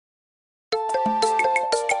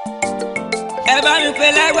ẹ bá mi pé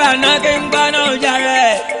lẹ́gbà náà kí n gbọ́ náà jàre.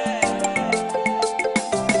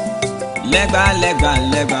 lẹ́gbà lẹ́gbà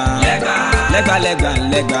lẹ́gbà lẹ́gbà lẹ́gbà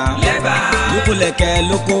lẹ́gbà lókùlẹ̀kẹ̀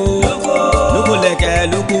lóko lókùlẹ̀kẹ̀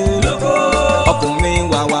lóko ọkùnrin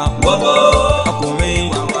wàwà wọ́wọ́ ọkùnrin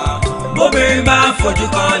wàwà. bóbìnrin bá fojú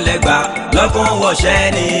kan lẹ́gbà lọ́kàn wọ̀ṣẹ́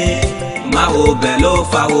ni máa wo bẹ̀ ló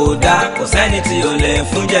fa wo dá kò sẹ́ni tí o lè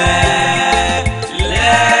fún jẹ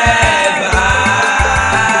lẹ́gbà.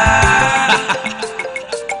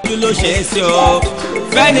 ojú ló ṣe é sí o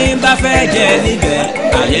fẹ́ni bá fẹ́ jẹ níbẹ̀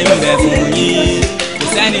àyè ń bẹ fún yín kò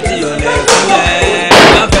sẹ́ni tí o lè fún jẹ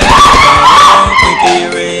lọ́fẹ̀ẹ́ ọ̀rọ̀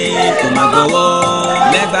kékeré kò má gbowó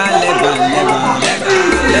lẹ́gbà lẹ́gbà lẹ́gbà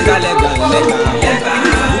lẹ́gbà lẹ́gbà lẹ́gbà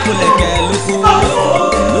lókùlẹ̀kẹ̀ lóko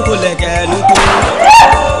lókùlẹ̀kẹ̀ lóko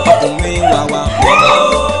ọkùnrin wàwà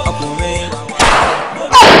ọkùnrin.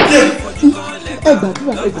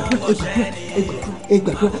 ẹ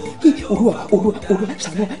gbàdúrà kí Olúwa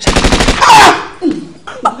ṣàánú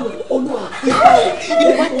Olúwa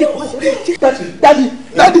ilé wa dé kọ́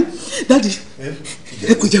dadi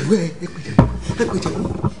ẹ kò jẹ̀bú ẹ kò jẹ̀bú.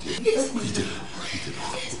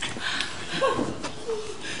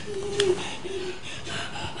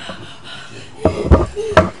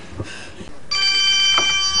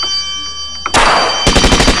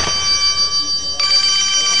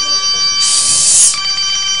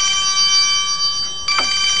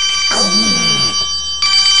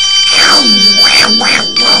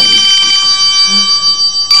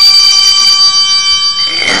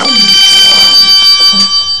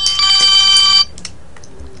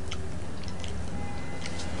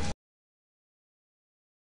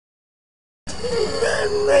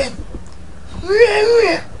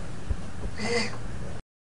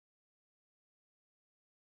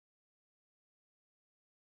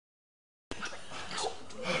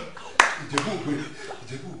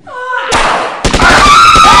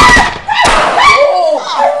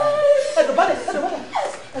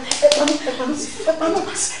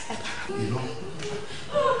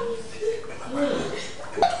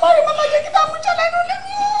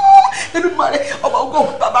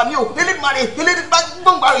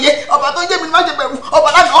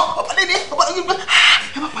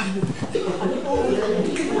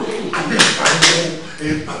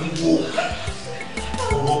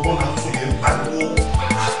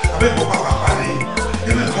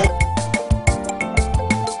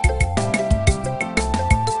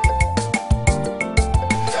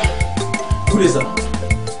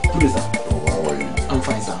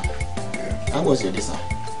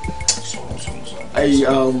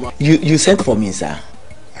 You sent for me, sir.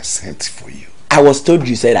 I sent for you. I was told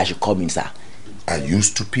you said I should come in, sir. Are you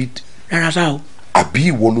stupid? Rárá sá o.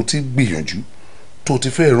 Àbí ìwọ ló ti gbìyànjú tó ti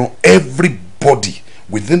fẹ́ ràn everybody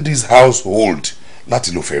within this household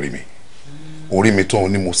láti lọ fẹ́ rí mi. Orí mi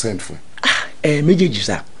tán ni mo send fún. Méjèèjì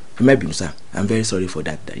sir. Ẹ má bínú sir. I'm very sorry for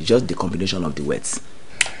that. It's just the combination of the words.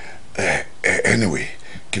 Anyway,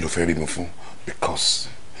 kí ló fẹ́ rí mi fún? Because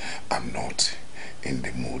I'm not in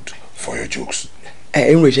the mood for your jokes.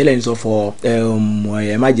 Irun ìṣẹ̀lẹ̀ ní sọ fọ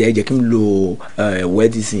ẹ má jẹ́ kí n lo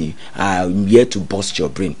wedding. I'm here to burst your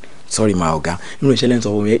brain. Sorry ma ọ̀gá. Irun ìṣẹ̀lẹ̀ ní sọ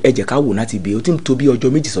fọ ẹ jẹ́ ká wò láti ibi ó ti ń tó bí ọjọ́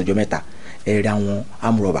méjì sọ́jọ́ mẹ́ta ẹ rí àwọn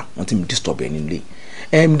amúrọ̀bà wọ́n ti ń disturb ẹni nílé.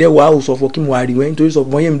 Ǹdẹ́ wàá ò sọ fọ kí mo wá rí wẹ́n nítorí sọ fọ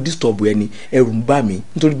wọ́n yẹn ń disturb ẹni ẹ̀rù ń bà mí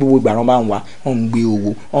nítorí gbogbo ìgbà wọn bá ń wá wọn ń gbé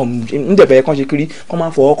owó ǹdẹ̀bẹ̀ kàn ṣe kiri kàn máa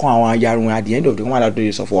fọwọ́ kan àwọn ayarun at the end of the day wọ́n máa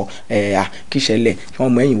lọ́dọ̀ sọ fọ kí ṣẹlẹ̀ kí wọ́n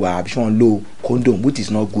mọ ẹ̀yìn wá àbí wọ́n lo condom which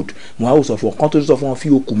is not good. Mo wá ò sọ fọ kàn tó sọ fọ wọn fi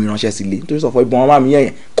okùn mi ránṣẹ́ sílé nítorí sọ fọ ìbọn wọn máa mi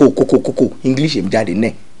yẹn kókókókó English èmi jáde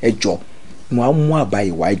náà ẹjọ́ mo wá mú àbá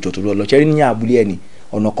ìwà ìjọ tó lọ ṣẹ́rí ní abúlé ẹni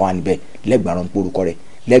ọ̀nà kan wà níbẹ̀ lẹ́gbàá rán porúkọ rẹ̀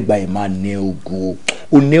lẹ́gbàá ẹ̀ máa ní ogun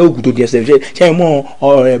ó ní ogun tó di ẹsẹ̀ ṣe é mọ́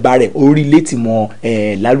ọ̀rẹ́ bá rẹ̀ orí létí mọ́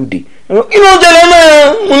lálùdé. kí ló ń tẹ̀lé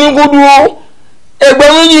náà mo ní kó dúró ẹgbẹ́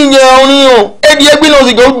méjì ń jẹ oníyàn ẹbí ẹgbẹ́ náà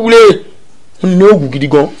sì gbọ́ gbùlé ó ní ogun gidi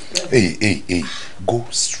gan. Hey, go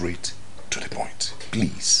straight to the point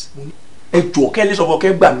please. ẹ jọ kẹ́lẹ́ sọ̀fọ̀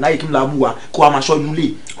kẹ́ gbà náà kí n la mú wa kó a máa ṣọ́ inú lé.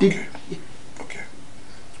 Okay.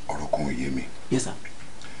 Ọ̀rọ̀ kan ò yé mi. Yes sir.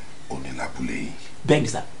 Ó ní lábúlé yìí. Bẹ́ẹ̀ni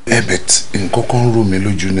sir. Ẹ̀bẹ̀t nǹkan kan rú mi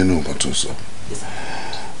lójú nínú nǹkan tó sọ. Yes sir.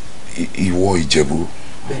 Ìwọ Ìjẹ̀bú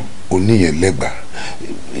oníyẹn lẹ́gbàá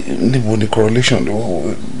níbo ni correlation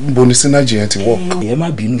níbo ni synergy yẹn ti work. ẹ má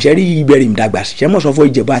bínú ṣe rí ìbẹ̀rẹ̀ ìdàgbà ṣe mọ̀ sọ fún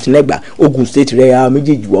Ìjẹ̀bú àti lẹ́gbàá Ogun State rẹ̀ àwọn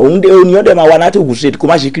méjèèjì wọ̀ òun oníyàn dẹ̀ máa wá láti Ogun State kó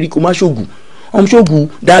má ṣe kiri kó má ṣoògùn ṣoògùn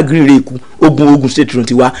dágìrì rẹ̀ kú Ogun State rẹ̀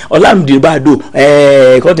ti wá Ọlámídé Bàdó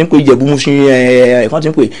kàn ti ń pè Ìjẹ̀bú Mùsùn kàn ti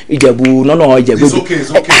ń pè Ìjẹ̀bú nọ́nà Ìjẹ̀bú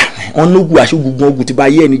ọ̀nùgù àṣogun ogun ti bá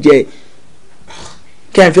yé ẹni jẹ́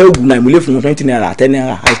kẹ́ ẹ fẹ́ ogun náà ìmúlẹ̀ fún 20 naira 10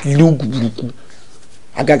 naira àti lóògùn burúkú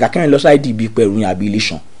àgàgà kẹ́rin lọ sáà dìbì pẹ̀lú yín àbí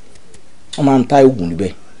iléṣàn wọ́n máa ń ta oògùn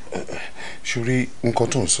níbẹ̀. ṣorí nǹkan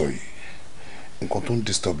tó ń sọ yìí nǹkan tó ń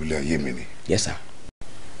disturb ilé ayé mi ni. Yes sir.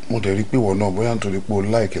 mo dẹ̀ rí pé wọ́n náà bóyá nítorí pé o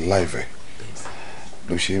like life ẹ̀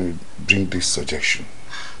ló ṣe bring this suggestion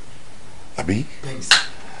àbí.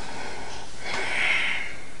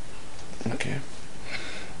 okay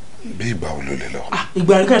bí ìgbà wo ló lè lọ.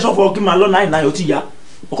 ìgbà yẹn kẹ́ ẹ sọ fọ kí n máa lọ 9 ó ti yá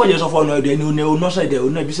ọkọ jẹ sọ fọ ọ̀nà ẹ̀dẹ̀ ni onáṣẹ́ ẹ̀dẹ̀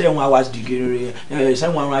oná ibi 7 hours dìgẹ̀rẹ̀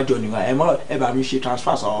 7 hours àjọ nìyẹn ẹ bá mi ṣe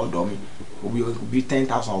transfer ọ̀dọ̀ mi bí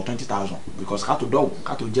 10,000 or 20,000 because ká tó dọ̀wọ̀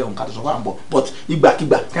ká tó jẹun ká tó sọ fún àbọ̀ but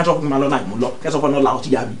ìgbàkigbà kẹ́ ẹ sọ fún mi máa lọ 9 mo lọ kẹ́ ẹ sọ fún ọ̀nà làwọn ti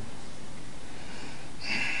yá mi.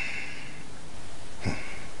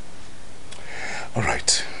 all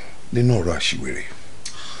right nínú ọ̀rọ̀ àṣìwèrè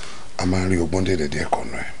a máa ń rí ọgbọ́n dẹ́dẹ̀dẹ́ ẹ̀kọ́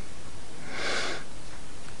náà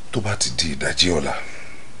tó bá ti di ìdajì ọ̀la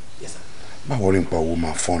báwo rí nípa owó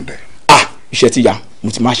máa fọ́ǹdẹ̀. iṣẹ́ ti yá mo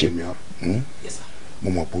ti máa ṣe. mo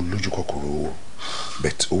mọ̀ pé lójú kòkòrò owó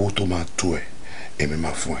bet owó tó máa tó ẹ èmi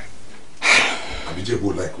máa fún ẹ. àbí jẹ́ bó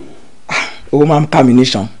láìkó. owó máa ń ká mi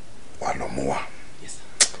níṣan. wà á lọ mú wa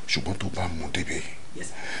ṣùgbọ́n tó bá mú débi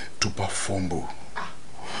tó bá fọ́ǹbù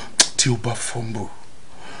tí ó bá fọ́ǹbù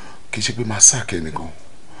kì í ṣe pé máa sáàkẹ́ nìkan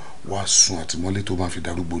wàá sun àtìmọ́lé tó máa fi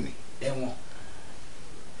darúgbó ni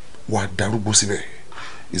wàá darúgbó síbẹ̀.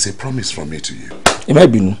 It's a promise from me to you. ẹ má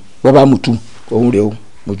bínú bàbá mu tú òun rè o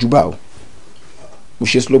mo júbà o mo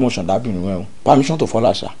ṣe slow motion dábìnrin rẹ o permission to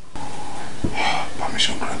follow àṣà.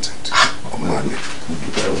 Permission granted. ọmọ àlè.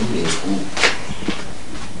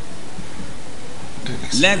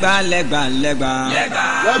 lẹ́gbà lẹ́gbà lẹ́gbà lẹ́gbà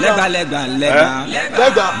lẹ́gbà lẹ́gbà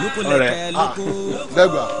lẹ́gbà ọ̀rẹ́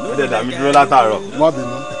lẹ́gbà ẹ̀dẹ̀ dàmí dúró látàárọ̀. wọ́n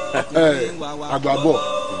bínú àgbàbọ̀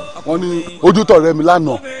wọ́n ní ojútọ̀ rẹ mi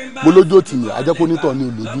lánàá mo lójú òtì mi àjẹpọ̀ ní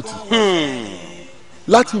olójútì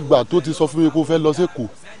láti ìgbà tó ti sọ fún mi kó fẹ́ lọ sẹ́kọ̀ọ́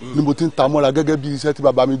ni mo ti ń ta mọ́ra gẹ́gẹ́ bí iṣẹ́ tí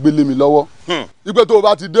bàbá mi gbé lé mi lọ́wọ́ ìpè tó o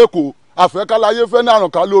bá ti dẹ́kọ̀ọ́ àfẹ́káláyé fẹ́ ní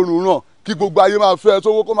àrùnká lórun ràn kí gbogbo ayé máa fẹ́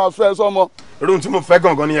sówó kó máa fẹ́ sọ́mọ. irun tí mo fẹ́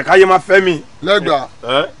gangan nìyẹn káyé máa fẹ́ mi. lẹ́gbà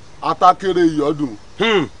atakere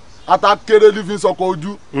ìyọ́dún atakere lífi sọkọ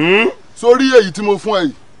ojú sórí èyí tí mo fún ẹ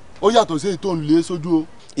yìí ó yàtọ̀ sí èyí tó ń lé sójú o.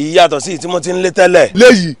 ìyàtọ̀ sí tí mo ti ń lé tẹ́lẹ̀.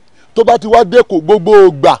 léyìí tó bá ti wá dẹ́kọ̀ọ́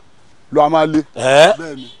gbogbo gbà ló a máa lé.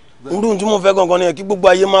 irun tí mo fẹ́ gangan nìyẹn kí gbogbo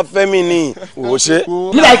ayé máa fẹ́ mi ni òwò ṣe.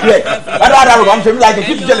 mi láì kiri ẹ dáadáa rò bá mi ṣe mi láì kiri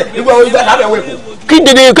kí ti jẹlẹ ìgbà wo ìgbà lábẹ́ wẹ̀ kù. kí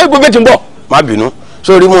dèdè kí gbogbo ti ń bọ̀. má bínú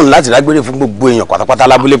sórí mò ń láti dágbére fún gbogbo èèyàn pátápátá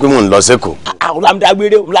lábúlé pé mò ń lọ sẹ́kọ̀ọ́.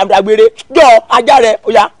 ọ̀làmìdàgbére jọ ajá rẹ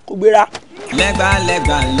ó yá kó gbéra. lẹ́gbà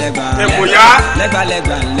lẹ́gbà lẹ́gbà èkó yá. lẹ́gbà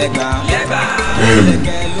lẹ́gbà lẹ́gbà lẹ́gbà.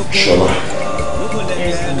 ṣọlá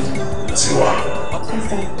tiwa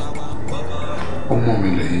ọmọ mi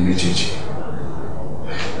lẹ́yìn méjèèjì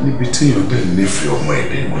níbi tí èèyàn dẹ̀ nífẹ̀ẹ́ ọmọ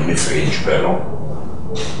ẹ̀dẹ̀ mo nífẹ̀ẹ́ jù bẹ́ẹ̀ lọ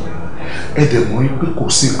ẹ̀dẹ̀ mọ̀ pé kò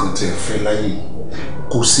sí nǹkan tí ẹ fẹ́ láyé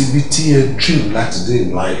kò síbi tí ẹ dream láti dé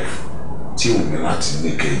in life tí ò ní láti ní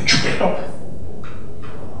kẹ́ jù bẹ́ẹ̀ lọ.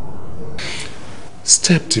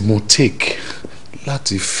 step tí mo take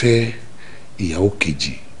láti fẹ́ ìyàwó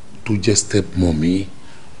kejì tó jẹ́ step mọ́ mi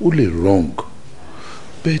ó lè wrong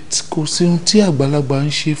but kò sí ohun tí àgbàlagbà ń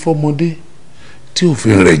ṣe fọ́mọdé tí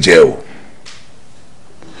òfin rẹ̀ jẹ́ o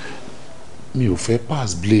mi ò fẹ́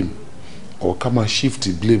pass blame or ká máa shift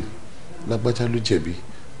blame lágbájá ló jẹ̀bi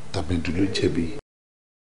tàbẹ̀dù ló jẹ̀bi.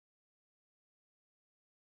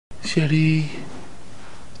 ṣé rí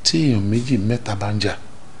tí èèyàn méjì mẹ́ta bá ń jà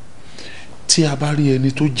tí a bá rí ẹni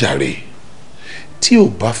tó jàre tí ò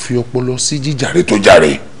bá fi ọpọlọ sí jíjàre tó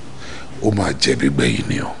jàre ó máa jẹ̀bi gbẹ̀yìn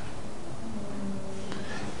ni o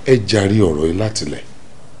ẹ jàre ọ̀rọ̀ yìí látilẹ̀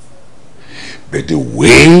but the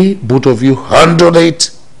way both of you handled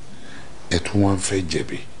it ẹ tún wá ń fẹ́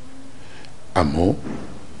jẹ̀bi àmọ́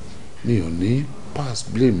mi ò ní pass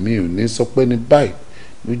blame mi ò ní sọ pé ní báyìí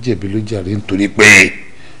ló jẹ̀bi ló jàre nítorí pé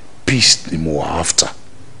peace ni mo wà after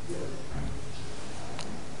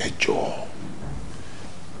ẹ jọ̀ọ́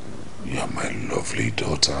you are my lovely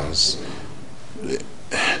daughters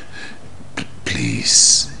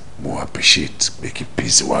please mo appreciate pé kí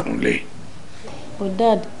peace wà nílé. But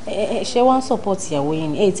dad ṣé wá ń support ìyàwó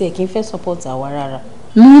yín ni tí ẹ kì í fẹ́ support àwa rárá.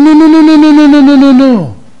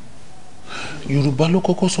 No. Yorùbá ló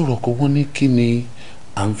kọ́kọ́ sọ̀rọ̀ kó wọ́n ní kí ni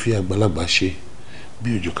à ń fi àgbàlagbà ṣe bí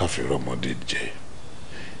ojú ká fi ọmọdé jẹ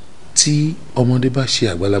tí ọmọdé bá ṣe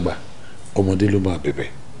àgbàlagbà ọmọdé ló máa bẹ̀bẹ̀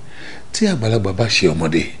tí àgbàlagbà bá ṣe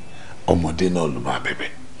ọmọdé ọmọdé náà ló máa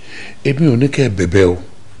bẹ̀bẹ̀ èmi ò ní kẹ́ ẹ bẹ̀bẹ̀ o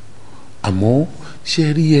àmọ́ ṣe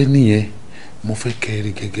rí ẹni yẹn mo fẹ́ kẹ́ ẹ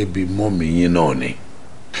rí gẹ́gẹ́ bí mọ́mì yín náà ni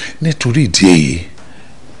nítorí ìdí èyí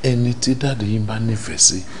ẹni tí dáàdì yín bá nífẹ̀ẹ́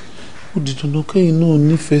sí ó di dandan kẹ́yìn náà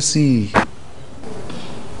nífẹ̀ẹ́ sí i.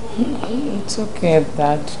 It's okay,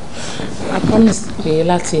 Dad. I promise to pay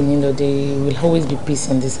Latin, there will always be peace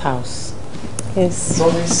in this house. Yes.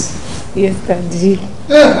 Promise? Yes, Daddy.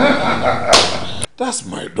 That's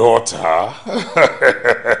my daughter.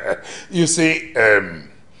 You see,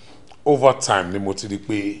 over time, ni mo ti rí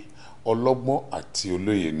pé ọlọ́gbọ́n àti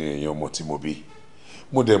olóye ni èèyàn ọmọ tí mo bí.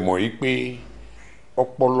 Mo dẹ̀ mọ̀ yí pé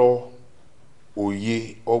ọpọlọ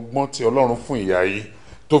òye ọgbọ́n tí Ọlọ́run fún ìyá yìí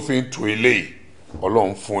tó fi ń tu eléyìí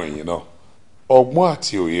Ọlọ́run fún ẹ̀yin náà. Ọgbọ́n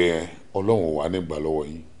àti òye Ọlọ́run wà nígbà lọ́wọ́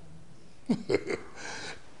yín.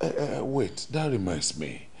 Wait, that reminds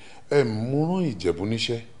me. Mo rán Ìjẹ̀bú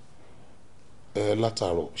níṣẹ́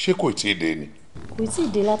látàárọ̀. Ṣé kò tí ì dé ni? Kò tí ì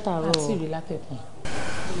dé látàárọ̀. Àti ìrì látẹ̀kùn.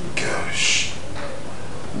 Gosh.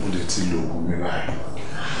 Mo lè ti lo oògùn mi báyìí.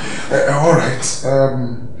 All right.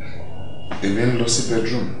 Èmi ń lọ sí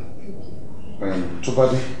bedroom. Tó bá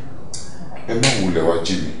dé, ẹ má wulẹ̀ wá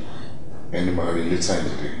jí mi. Ẹni máa rí later in the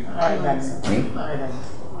day. All right, Daddy.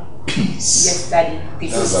 Peace. Yes, Daddy.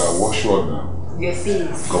 Peace. That's our watchword now. Yes,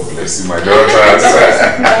 please. God bless you, my daughters.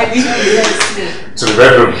 Daddy, bless you. To the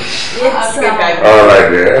bedroom. Yes, sir. All right,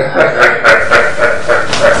 there.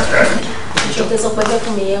 Ìṣòkè sọ pé bẹ́ẹ̀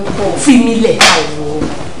fún mi yẹn ń kọ́. Fi mí lẹ̀ láìwo.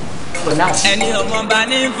 For now. Ẹni ọmọ bá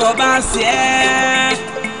ní fọba sí ẹ.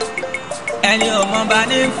 Ẹni ọmọ bá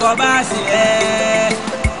ní fọba sí ẹ.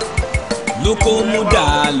 Lóko mú dà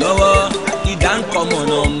lọ́wọ́, ìdá ń kọ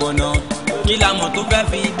mọ̀nàmọ́ná. Kí la mọ̀ tó fẹ́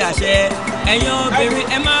fi dàṣẹ. Ẹ̀yin obìnrin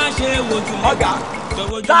ẹ má ṣe wojú lọ́gà.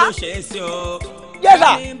 Tọ́wọ́jú ló ṣe é sí o. Yẹ́sà,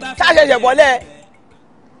 ṣáṣẹ̀ṣẹ̀ bọ́lẹ̀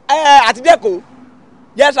àti dẹ́kọ̀.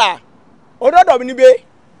 Yẹ́sà, òdòdó mi níbẹ̀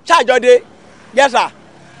ṣàjọdé. Yẹ́sà,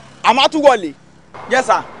 àmàtúwọ̀lẹ̀.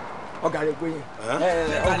 Yẹ́sà, ọ̀gá rẹ̀ pé yẹn.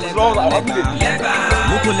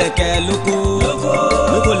 Lókòlẹ̀kẹ̀ lóko,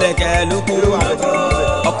 lókòlẹ̀kẹ̀ lóko,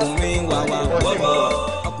 ọkùnrin wà wà wọ́pọ̀,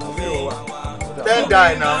 ọkùnrin wà wà. Ten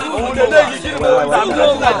die now. Òun lè léyìí kí ni mo wà ní ìlú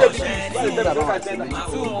láti ẹ̀bí.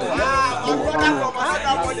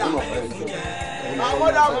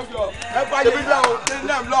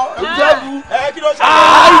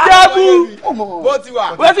 Ìjẹ̀bú. Bó ti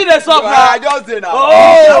wà. Wetin dey sup na? Àjọṣe náà.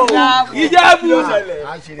 Ìjẹ̀bú.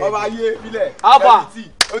 Ọba ayé bílẹ̀. Alpha.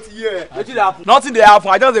 Ó ti yé ẹ. Wetin dey happen? Nothing dey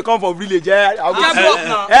happen. I just dey come from village.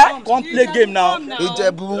 Come play game now.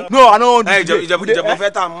 Ìjẹ̀bú. No, I no wan do Ìjẹ̀bú Ìjẹ̀bú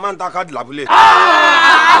fẹ́ ta máa ń ta káàdì lábúlé.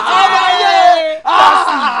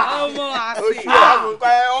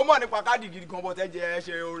 Ọmọ nípa káàdì gidi kan bọ́ tẹ́ jẹ́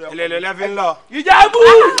ṣe oore ọkọ. Ilé lẹ́fí ń lọ. Ìjẹ̀bú.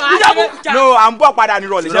 No, à ń bọ̀ padà ní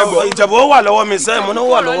ìrọ̀lẹ́ ṣẹ́gbọ́. Ìjẹ̀bú ó wà lọ́wọ́ mi sẹ́yìn mo ní ó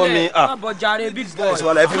wà lọ́wọ́ mi. Bọ̀jàre big boy.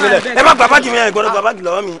 Ìṣòwò ẹ fi mí lẹ̀. Ẹ má gba báàgì mi ẹ̀ gbọ́dọ̀ gba báàgì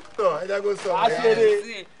lọ́wọ́ mi.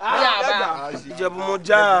 Ìjẹ̀bú mo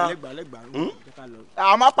já.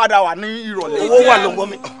 A máa padà wà ní ìrọ̀lẹ́. Owó wà lọ́wọ́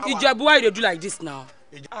mi. Ìjẹ̀bú, why you dey do like this now?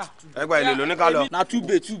 Ẹ gba ilé lóní ká lọ. Na 2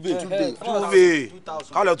 bay.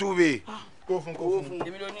 Ká lọ 2 bay. Kó fún.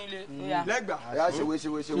 Èmi ló ní ilé. Lẹ́gbà.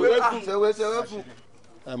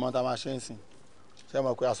 Ẹ mọ ta máa ṣe ń sìn. Ṣé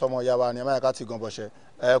mọ̀ pé àsọmọ ìyá wa ni ẹ máa ká ti gan bọ̀ṣẹ́.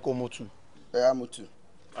 Ẹ kó mu tù. Ẹ á mu tù.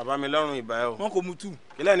 Bàbá mi lọ́rùn ìbá ẹ o. Wọ́n kò mu 2.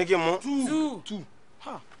 Kílẹ̀ ní kí n mú. 2.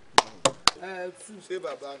 Ṣé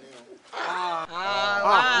bàbá ni o?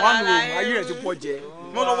 Wọ́n ní ayé rẹ̀ ti pọ̀ jẹ́.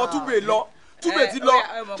 Mo lọ wọ 2 bay lọ. 2 bay ti lọ.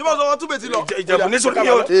 Ṣé mo sọ wọ 2 bay ti lọ? Ìjẹ̀bú ní sórí mi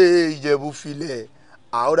o. Ìjẹ̀bú filẹ̀.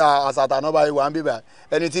 Àwòrán àsàtà náà báyìí wà ń bíbà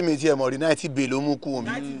ẹni tí mi ti ẹ̀ mọ̀ rí 90 bay ló mú kú omi.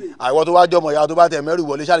 Àìwọ́ tó wá jọmọ̀ ìyá tó bá tẹ̀ mẹ́rù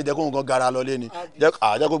wọlé ṣáà lè jẹ́ kó nǹkan gara lọ lé ni. Jẹ́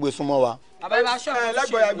kó gbé súnmọ́ wa. Àbẹ̀bà ṣọ́ọ̀bù.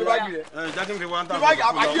 Lẹ́gbọ̀ọ́ ya gbé báàgì rẹ̀. Jẹ́ kí n fi 1,000.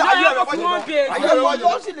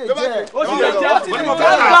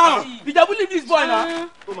 Ìjẹ̀bú leave this boy na.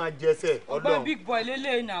 Ó máa jẹsẹ̀ Ọgbọ́n big boy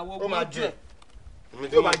lélẹ́yìn náà wo. Ó máa jẹ.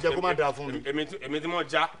 Ó máa jẹ kó má dáa fún mi. Èmi tí mo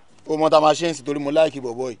já. Ó mọ ta máa ṣe ń sìn torí mo láìkì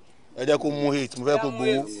bọ̀bọ̀ yìí. Ẹ jẹ́ kó mú 8 mo fẹ́ kó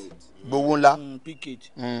gbowó ńlá. Package.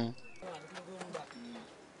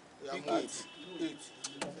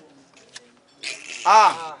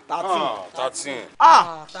 13.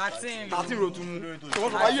 13 ro tún mú.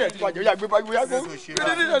 Wọ́n sọ ayé ẹ̀ ti bàjẹ́ yà gbé báyìí yà kó.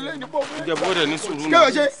 Ìjẹ̀bú ó dẹ̀ ní sùúrù Kí náà. ló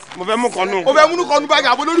ṣe? Mo fẹ́ mú kan nù. O fẹ́ múnú kọ́nu báyìí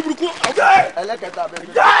àbọ̀ lórí burúkú. Ẹlẹ́kẹta bẹ́ẹ̀.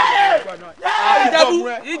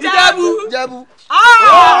 Ìjẹ̀bú.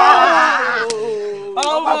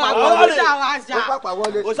 Ọmọ Pápá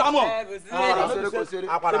wọlé. Osámọ̀. Kò ṣeré.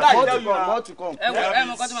 Mọ́tù kàn. ẹ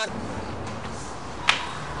mọ kọ́ tó máa.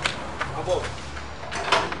 Àbọ̀.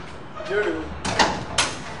 Jẹ́rìí o.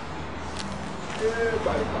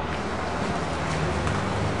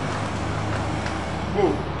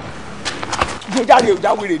 Déjáre ò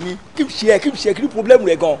jáwèrè ni kí ni problem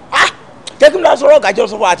rẹ gan. Jẹ́ kí n lọ sọ̀rọ̀ gàjọ́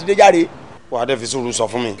sọ́fọ̀ àti déjáre. Wà á dẹ́ fi sùúrù sọ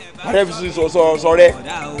fún mi. Ààrẹ fi sọ rẹ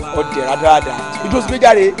ọdẹ rádaràdà ìjọsìn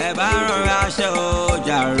déjáre. Ẹ bá rọra aṣọ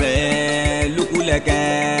ọjà rẹ̀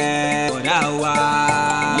lókùlẹ̀kẹ̀ ọ̀dà wa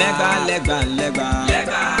lẹ́gbàá.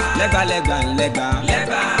 lẹ́gbàlẹ́gbà ńlẹ́gbà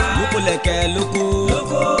lókòlẹ́kẹ́ lókò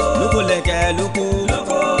lókòlẹ́kẹ́ lókò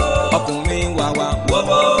ọkùnrin wàwà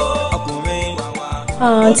wọ́wọ́ ọkùnrin wàwà.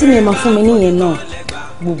 àǹtí mi máa fún mi níyẹn náà.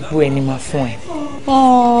 gbogbo ẹ ni máa fún ẹ.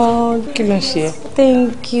 kí ló ń ṣe.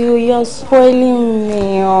 Thank you, you're spoiling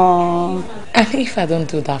me. And if I don't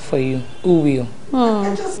do that for you, who will?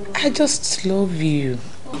 I just love you.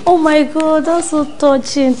 Oh my God, that's so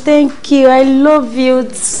touching. Thank you. I love you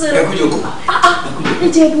too.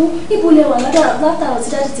 Ìjẹ̀bú, ibo lẹ wà látara tí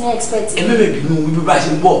dájú ti ń expect. Ẹ mẹ́mẹ́ bínú ibi bá ṣe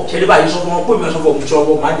ń bọ̀ ṣe ní báyìí sọ fún wọn pé mi sọ fún ọmọ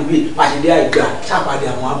ìṣọ́bọ̀ máa dìbò máa ṣe dé àìgbà ṣàpàdé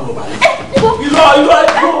àwọn amúrọ̀bà yẹn. Irọ́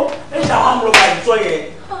ẹ ṣe àwọn amúrọ̀bà yìí sọ yẹn.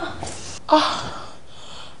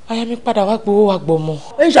 Aya mi padà wá gbowó wa gbọmọ.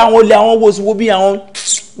 Ẹ ṣe àwọn olè àwọn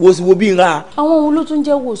wòsíwò bí nra. Àwọn ohun ló tún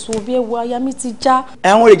jẹ́ wòsùn òbí ẹwọ aya mi ti já.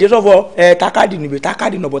 Àwọn olè jẹ́ sọ́fọ̀ takadi níbi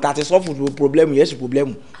takadi náà bọ̀tà àti sọ́fù pọ̀blẹ́mù yẹ́sì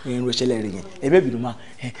pọ̀blẹ́mù ìrìn ìṣẹ̀lẹ̀ rẹ̀ yẹn ẹ bẹ́ẹ̀ bínú máa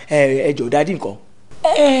ẹjọ́ dádì nǹkan.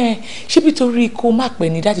 Ṣé bí torí kó má pẹ́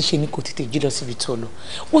ni dáàdì ṣe ni kò tètè jí lọ síbi tó lọ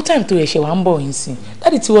wọ́n táìmù tó ẹ̀ṣẹ̀ wà ń bọ̀ yín sí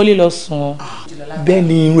dáàdì tí wọlé lọ sùn. Bẹ́ẹ̀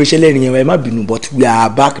ni irun ìṣẹ̀lẹ̀ rẹ̀ yẹn ẹ má bínú but we are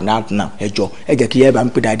back now ẹjọ́ ẹ jẹ́ kí ẹ bá ń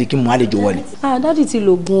pè dáadé kí mo àlejò wọlé. Dáàdì ti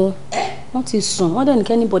lògùn wọ́n ti sùn wọ́n dẹ̀ ní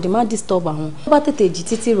kẹ́nìbọ̀dì má disturb àwọn tó bá tètè jí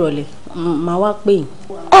títí ìrọ̀lẹ́ màá wá pè yín.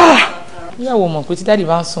 ìyàwó mọ̀ pé tí dáàdì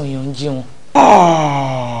bá ń sùn èèyàn ń jí wọn.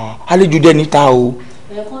 àlejò dẹ́ níta o.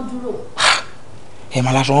 ẹ̀ẹ̀kan dúró. ẹ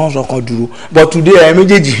máa lásán wọn sọ kan dúró but today ẹ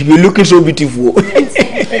méjèèjì you looking so beautiful.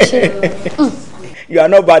 You are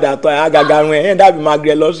not bad at all agaga run ẹ dàbí máa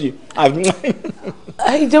grẹ lọ́sì.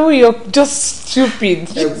 Ìjọba you're just stupid.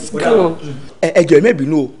 Just go. Ẹjọ ẹ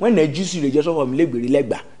mẹ́bìínú o wọ́n nà jí sí rẹ̀ jẹ́ sọ́fọ̀ mi lẹ́gbẹ̀rẹ́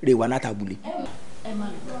lẹ́gbà rẹ̀ wà látàbùlẹ̀.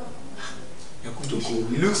 Ẹ kú jòkó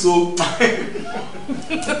you look so.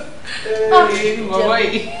 Bàbá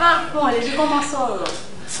yìí. Wọ́n lè fi kọ́ máa sọ̀rọ̀.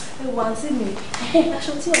 Ewa àǹtí mi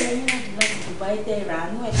aṣọ tí ọ̀rẹ́ yín láti láti Dubai tẹ rà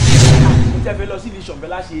ánú ẹ̀. Mo tẹ́ fẹ́ lọ sí ilé ìṣọ̀nbẹ́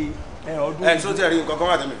láṣẹ ọdún. Sọ́tẹ̀ rí nǹkan kan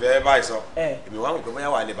wà tẹ́mi fẹ́ báyìí sọ èmi wá mọ̀ pé bóyá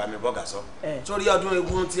wà lè bá mi bọ́gà sọ sórí ọdún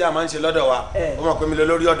eégún tí a máa ń ṣe lọ́dọ̀ wa ó mọ̀ pé mi lọ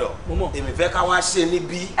lórí ọ̀dọ̀ èmi fẹ́ ká wá ṣe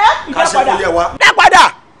níbí ká ṣe fúnlẹ̀ wa. Dá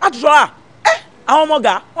padà àtúnṣe wa àwọn ọmọ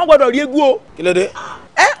ọ̀gá wọ́n gbọ́dọ̀ rí eégún o. Kí ló dé.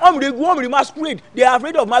 Wọ́n rí eégún wọ́n rí masquerade they are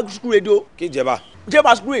afraid of masquerade o. Kí ìjẹba. Jẹ́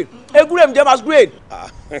masquerade eégún rẹ̀ mi jẹ́ masquerade.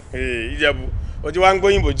 Ìjẹ̀bú o ti wá ń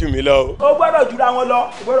gbóyìnbó jù mí lọ o. O gbọ́dọ̀ jura wọn lọ.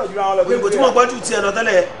 Òyìnbó tí mo gbọ́ jù tiẹ̀ lọ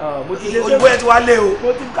tẹ́lẹ̀ òyìnbó ẹ̀ ti wá lé o. Mo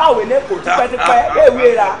ti káwé lẹ́kọ̀ọ́ tipẹ́tipẹ́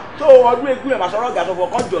léèwé ra tó ọdún eégún ẹ̀ máa sọ̀rọ̀ ọ̀gá sọ̀fọ̀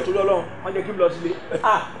kán jọ torí Ọlọ́run wọ́n jẹ́ kí n lọ sílé.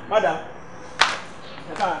 Madam.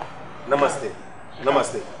 Namaste.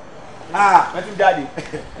 Wọ́n ti jáde.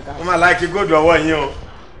 Mo máa láìkí góòdù ọwọ́ yín o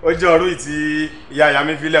ó jẹ́ ọrú ìtì ìyá ìyá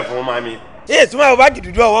mi filẹ̀ fún ọmọ mi. Túmọ̀ ẹ̀ bá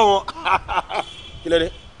jìdùdú ọwọ́ wọn. Kí ló dé?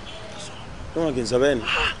 Tí wọ́n kì í sọ bẹ́ẹ̀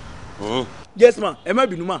ni. Yes ma ẹ má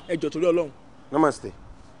bínú ma ẹ jọ̀ọ́ torí Ọlọ́run. Namaste.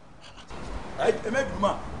 Ẹ má bínú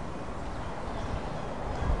ma.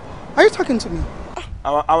 Are you talking to me?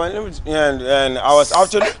 I was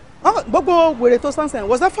actually. Gbogbo wèrè tó sánsẹ̀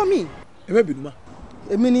was that for me? Ẹ má bínú ma.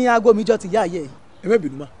 Èmi ni aago mi jọ ti yá ayé. Ẹ má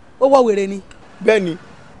bínú ma. Ó wọ wèrè ni. Bẹ́ẹ̀ni.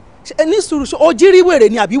 Ní sùúrù o jírí wèrè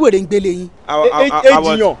ni àbí wèrè ń gbélé yín?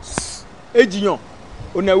 Èjìyàn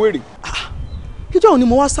ò ní wèrè. Kíjọ́ òun ni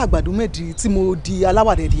mo wá ṣàgbàdo mẹ́dì tí mo di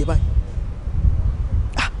aláwàdà ẹ̀dìyẹ báyìí.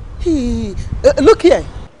 Look here,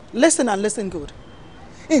 listen and listen good.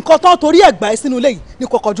 Nǹkan tán torí ẹ̀gbà ẹ sínú ilé yìí ní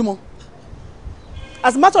kọkọjú mọ́.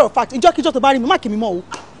 As a matter of fact, ìjọ́kíjọ́ tó bá rí mi má kí mi mọ́ o.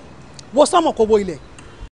 Wo sọ́mọ̀ kó wo ilẹ̀.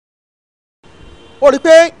 O rí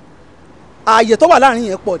pé ààyè tó wà láàrin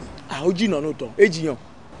yẹn pọ̀ ni. Ó jìnnà náà tán, èjìyàn.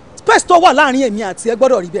 Space tó wà láàrin èmi àti ẹ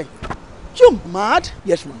gbọ́dọ̀ rí bẹ́ẹ̀. You mad?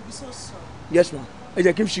 Yes ma. Yes ma. Ẹ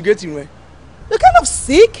jẹ́ kí n ṣì géètì rẹ. You kind of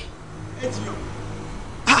sick.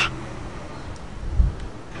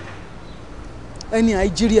 Ẹni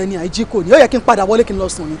àìjírí ẹni àìjí kò ní ó yẹ kí n padà wọlé kí n lọ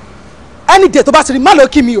sùn ni. Any day tó bá ti rí má lọ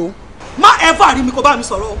kí mi o. Má ever rí mi kó bá mi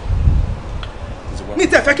sọ̀rọ̀ o. Mi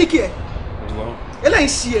tẹ̀ fẹ́ kíkì ẹ̀. Eléyìí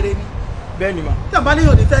ṣi èrè ni. Bẹ́ẹ̀ni ma. Tí a bá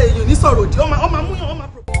léyàn ní fẹ́ èèyàn ní sọ̀rọ̀ òdì, ó máa mú yàn ó máa.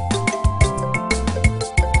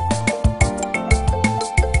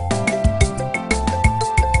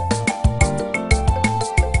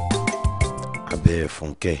 Abẹ́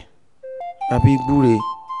Fúnkẹ́ àbí gbúre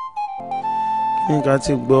kí n ká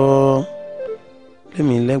ti gbọ́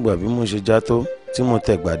lémi lẹ́gbàá bí mo ṣe já tó tí mo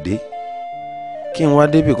tẹ̀gbà dé kí n wá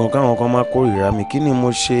débì kan káwọn kan máa kórìíra mi kí ni mo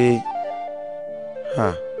ṣe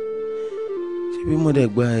ṣé bí mo dẹ̀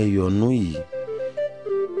gba ẹ̀yọ̀nú yìí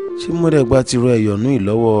ṣé mo dẹ̀ gba tìrọ ẹ̀yọ̀nú yìí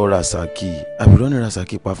lọ́wọ́ Rasaki àbúrò ní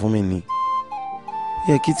Rasaki pa fún mi ni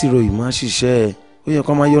ó yẹ kí tìrọ yìí má ṣiṣẹ́ ó yẹ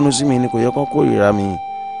kó máa yọ́nú sí mi ni kò yẹ kó kórìíra mi.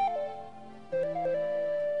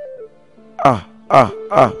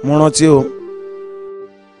 Mo rántí o.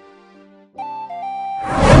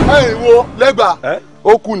 Ìwọ lẹ́gbà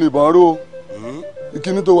ó kù nìbọn ró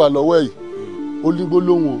ìkíní tó wà lọ́wọ́ yìí ó ní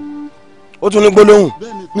gbólóhùn o. ó tún ní gbólóhùn.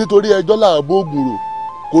 nítorí ẹjọ́ làbó ògùn rò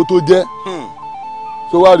kó tó jẹ́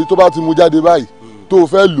tó wá rí tó bá ti mú jáde báyìí tó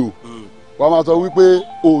fẹ́ lò wàá máa sọ wípé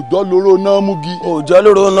òòjọ́ lóró náà múgi. òòjọ́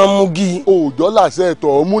lóró náà múgi. òòjọ́ làṣẹ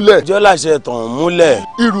ẹ̀tọ́ múlẹ̀. òòjọ́ làṣẹ ẹ̀tọ́ múlẹ̀.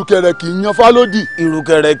 ìrùkẹ̀rẹ̀ kì í yan fálódì.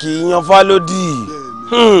 ìrùkẹ̀rẹ̀ kì í yan fálódì.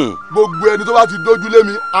 gbogbo ẹni tó bá ti dójú lé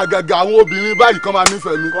mi àgàgà àwọn obìnrin báyìí kọ́ máa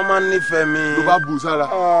nífẹ̀ẹ́ mi. kọ́ máa nífẹ̀ẹ́ mi. ló bá bù sára.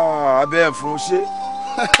 abẹ́ ẹ̀ fún ṣé.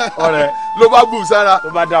 ọ̀rẹ́ ló bá bù sára. tó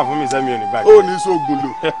bá dà fún mi sẹ́mi ò ní báyìí. ó ní sóògùn lò.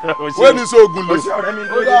 ó ní sóògùn lò.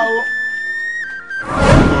 ó dá o.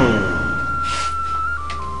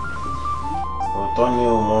 òótọ́ ni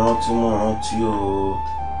mo rántí o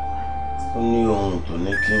ó ní ohun tó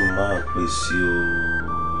ní kí n máa pè sí o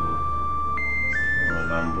ọ̀rọ̀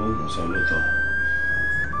làǹbó ògùn sọ lóòótọ́.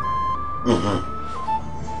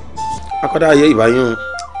 akọ́dá ayé ìbáyún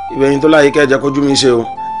ìbẹ̀yìn tó láyé kẹ́jẹ́ kójú mi ṣe o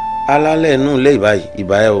alálẹ̀ inú ilé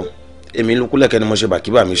ìbá ẹ o èmi lukúlẹ̀kẹ́ ni mo ṣe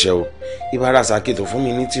bàkíbà mi ṣe o ìbára sàkètò fún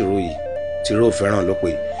mi ní tìró yìí tìró fẹ́ràn ló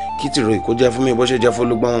pè kí tìró yìí kó jẹ́ fún mi bó ṣe jẹ́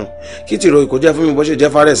fọlọ́gbọ́n kí tìró yìí kó jẹ́ fún mi bó ṣe jẹ́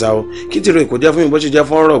fárẹ̀sà o kí tìró yìí kó jẹ́ fún mi bó ṣe jẹ́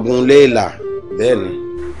fọ́rọ̀gùn léèlà bẹ́ẹ̀ ni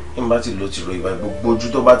bí n bá ti lo tìró yìí báyìí gbogbo ojú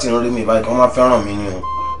tó bá ti ń rí mi báyìí kó máa fẹ́ràn mi ni o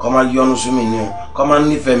kó máa yọ́nú sí mi ni o kó máa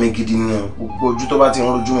nífẹ̀ẹ́ mi gidi ni o gbogbo ojú tó bá ti ń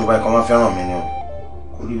rojú mi báyìí kó máa fẹ́ràn mi ni o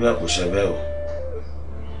kò rí bẹ́ẹ̀ kò ṣe bẹ́ẹ̀ o.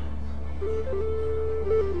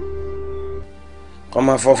 kó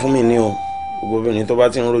máa fọ́ fún mi ni o gbogbo obìnrin tó bá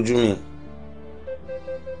ti ń rojú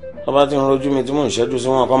mi tí mò ń ṣẹ́jú sí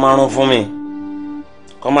wọn kó máa rún fún mi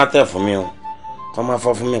kó máa tẹ̀ fún mi o kó máa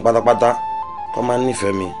fọ́ fún mi pátápátá kó máa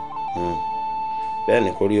nífẹ̀ẹ́ mi bẹ́ẹ̀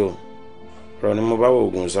ni kò rí o rọ ni mo bá wo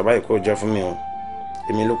oògùn ìsọ̀bá yìí kó jẹ́ fún mi o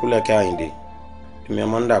èmi Lókúlẹ̀kẹ́ Àyìndé èmi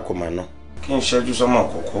ọmọ ń dà kó máa ná kí n ṣẹ́jú sọ́mọ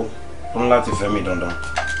kókó tó ń láti fẹ́ mi dandan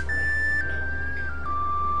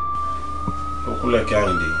Lókúlẹ̀kẹ́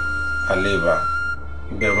Àyìndé àléébà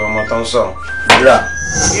ìbẹ̀rù ọmọ tó ń sọ. bírò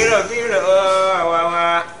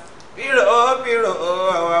àwàwà bírò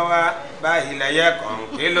àwàwà báyìí lẹ́yẹ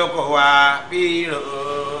kọ̀ǹké lóko wa bírò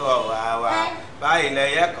àwàwà báyìí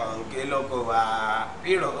lẹ́yẹ kọ̀ǹké lóko wa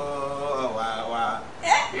bírò àwàwà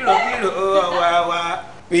bírò àwàwà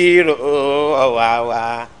bírò àwàwà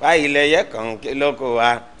báyìí lẹ́yẹ kọ̀ǹké lóko wa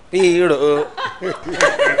bírò.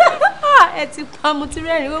 ẹ ti pa mo ti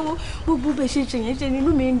rẹ́rìn owó gbogbo bẹ́ẹ̀ ṣe ṣe yẹn ṣe ni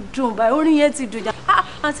inú mi ń dùn báyìí orin yẹn ti dùn jà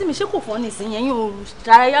àǹtí mi ṣé kò fọ́ nìsín yẹn yóò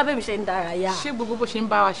dárayá bẹ́ẹ̀ mi ṣe ń dárayá. ṣé gbogbo bó ṣe ń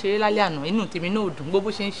bá wa ṣeré lálẹ́ àná inú tèmi náà ò dùn gbogbo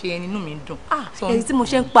bó ṣe ń ṣe ẹni inú mi ń dùn. èyí tí mo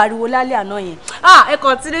ṣe ń pariwo lálẹ́ àná yẹn ẹ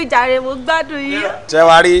kàn tí ló jàre mo gbádùn yín. ṣé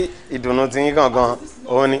wàá rí ìdùnnú tí yín gangan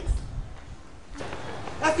òun ni.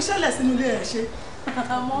 ẹ fi ṣẹlẹ̀ sínú ilé ẹ̀ ṣe.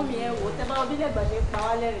 àmọ́ mi ẹ wò tẹ́ bá onílẹ̀ gbàgbé pa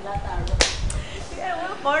wá lẹ́rìn látàárọ̀.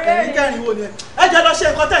 ẹ̀yin kẹrin wo ni ẹ jẹ́ lọ ṣe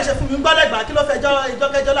nǹkan tẹ́ ẹ ṣe fún mi ń gbọ́lẹ̀gbà kí ló fẹ́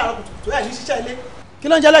ìjọ́kẹ́jọ́ láàárọ̀ kùtùkùtù ẹ̀ ní ṣiṣẹ́ ilé kí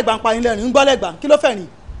ló ń jẹ́ lẹ́gbàá ń pa yín lẹ́rìn ń gbọ́lẹ̀gbà kí ló fẹ́ rìn.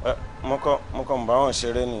 mo kàn ń bá wọn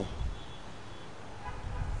ṣeré ni.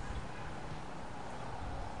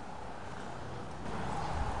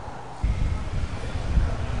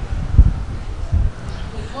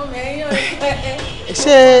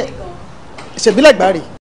 ṣe bílẹ̀gbà rè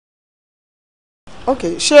ok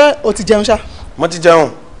ṣé o ti jẹun ṣá. mo ti jẹun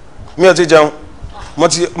mi ò ti jẹun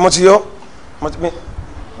mo ti yó.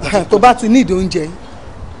 tó bá ti ní ìdí oúnjẹ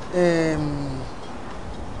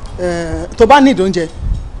tó bá ní ìdí oúnjẹ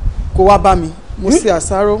kó wá bá mi mo ṣe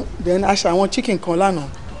àsáró then aṣọ àwọn chicken kan lánàá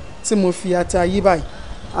tí mo fi ata yí báyìí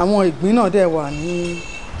àwọn ìgbín náà dẹ̀ wà ní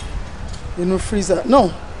inú freezer no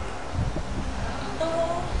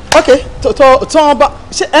ok tó wọn bá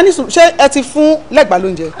ṣé ẹ ti fún lẹ́gbàá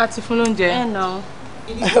lóúnjẹ. a ti fún lóúnjẹ. ẹ nà.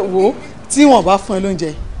 wo tí wọn bá fún ẹ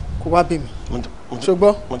lóúnjẹ kó wá bẹ̀ mí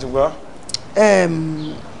ṣùgbọ́n mo ti gbọ́.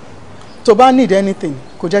 tó bá need anything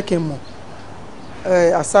kò jẹ́ kí n mọ̀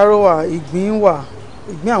àsáró wà ìgbín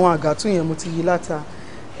àwọn àgàtú yẹn mo ti yí láta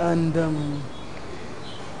and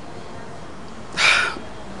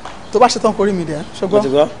tó bá ṣetán kórìí mi dẹ̀ ṣùgbọ́n. mo ti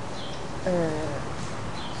gbọ́.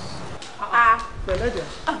 pẹ̀lẹ́dẹ̀.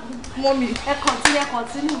 mọ́mì. ẹ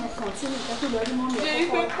kọ̀ntínú ẹ tó lọ rí mọ́mì ẹ kọ́kọ́. ṣe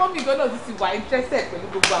pé mọ́mì gbọ́dọ̀ ti wà interested pẹ̀lú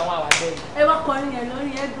gbogbo àwọn àwàdẹ yìí. ẹ wá kọrin yẹn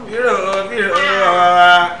lórí ẹ dùn. bírò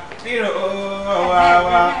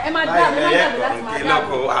ọ̀wàwà ẹ máa dá mi láti máa dá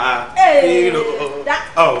mi. bírò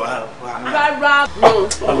ọ̀wàwà. rárá.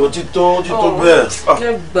 àlọ́ ti tó bẹ́ẹ̀.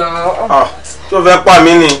 ẹ gbà tó fẹ́ pa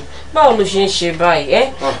mí ni. báwo ló ṣe ń ṣe báyìí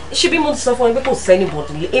ṣé bí mo ti sọ fún ẹ pé kò sẹ́ni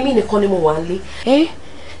bọ̀dùn lé èmi nìkan ni mo wà ń lé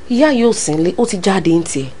ìyá yóò sì ń lé ó ti jáde ń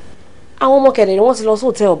tiẹ̀ àwọn ọmọ kẹ̀dẹ̀ ni wọ́n ti lọ sí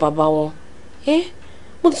hòtẹ́ẹ̀lì bàbá wọn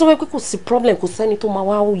mo ti sọ pé kò sí problem kò sẹ́ni tó máa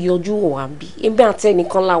wá yọjú wò wá bí ebi àti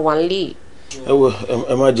ẹnìkan là wà ń lé. ẹ wo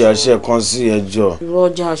ẹ má jẹ àṣẹ kan sí ẹjọ́.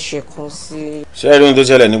 ìrọ̀jà àṣẹ kan sí. ṣé ẹ rí ohun tó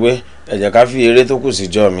ṣẹlẹ̀ ni pé ẹ jẹ́ ká fi eré tó kù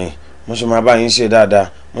síjọ́ mi mo ṣe máa bá yín ṣe dáadáa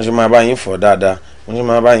mo ṣe máa bá yín fọ̀ dáadáa mo ṣe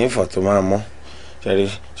máa bá yín fọ̀ tó máa mọ́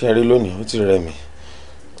ṣẹ́rí lónìí ó ti rẹ̀ mí.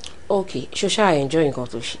 ok ṣoṣà enjoy nǹkan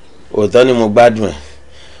tó ṣe. òótọ́ ni mo gbádùn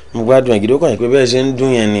ẹ̀ gidi ó kàn yín pé bẹ́ẹ̀ ṣe ń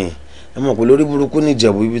dún yẹn ni ẹ mọ̀ pé lórí burúkú ní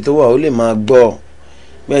Ìjẹ̀bú ibi tó wà ó lè máa gbọ́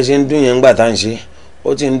bẹ́ẹ̀ ṣe ń dún yẹn ńgbà tá à ń ṣe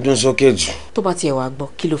ó ti ń dún sókè jù. tó bá tiẹ̀ wá gbọ́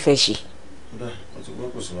kí ló fẹ́ ṣe. bẹ́ẹ̀ o ti gbọ́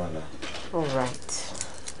kò sí wàhálà. all right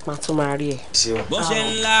máa tún máa rí ẹ. bó ṣe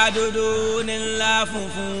ńlá dúdú ní ńlá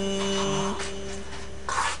funfun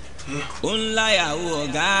ó ńlá ìyàwó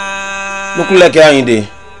ọ̀gá. mo kúnlẹ̀ kí Àyìndé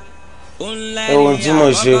ohun tí mo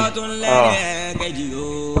ṣe.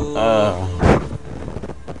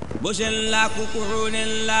 bó ṣe ńlá kúkúrú ní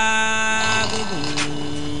ńlá gúngùn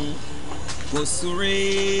kò súré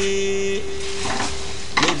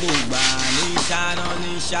gbogbo ìgbà ní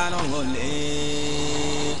ìṣáná wọlé.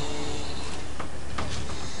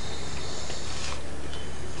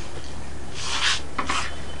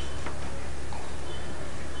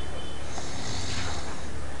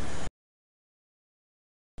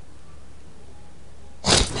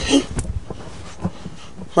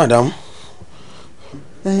 madam.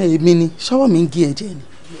 èmi ni ṣọ́wọ́ mi ń gé ẹ̀jẹ̀ ni.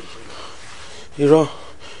 irọ́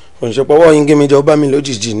òǹṣepọ̀wọ́ yín gé mi jọ bá mi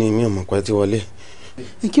lójijì ni mi ò mọ̀ pé ti wọlé.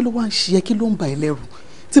 kí ló wá ń ṣe ẹ́ kí ló ń bà ẹ́ lẹ́rù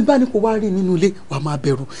tí bá ní kó wá rí nínú ilé wà máa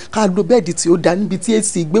bẹ̀rù ká lo bẹ́ẹ̀dì tí ó da níbi tí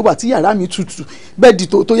èsì gbé wà tí yàrá mi tutù bẹ́ẹ̀dì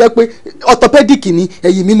tó yẹ pé orthopedic ni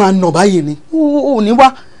ẹ̀yìn mi máa ń nà báyìí ni ò ní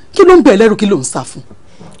wá kí ló ń bẹ̀ lẹ́rù kí ló ń sá fún.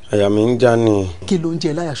 àyà mi ń já ni. kí ló ń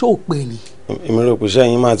jẹ láyà ṣó o pè ní. èmi rò pé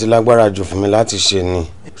sẹ́yìn máa ti lágbára jù fún mi láti ṣe ni.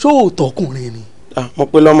 ṣó o tọkùnrin ni. mo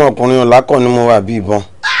pé lọ́mọkùnrin ọ̀làkọ̀ ni mo wà bí ìbọn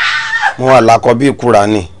mo wà lákọ̀ bí ìkúra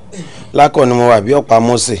ni lákọ̀ ni mo wà bí ọ̀pá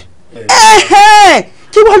Mósè.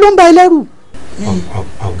 kí wàá ló ń ba ẹ lẹ́rù.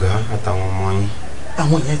 ọ̀gá àtàwọn ọmọ yín.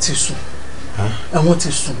 àwọn yẹn ti sùn àwọn ti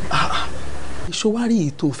sùn ìṣòwárí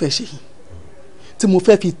yìí tó fẹ́ ṣe yìí tí mo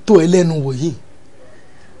fẹ́ fi tó ẹ lẹ́nu wò yìí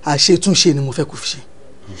àṣetúnṣe ni mo fẹ́ kó fi ṣe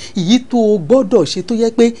èyí tó gbọ́dọ̀ ṣe tó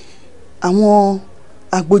yẹ pé àwọn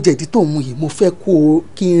agbójẹ̀dí tó ń mu yìí mo fẹ́ kó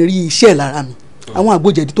kí n rí iṣẹ́ lára mi àwọn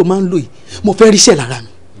agbójẹ̀dí tó máa ń lò yìí mo fẹ́ rí iṣẹ́ lára mi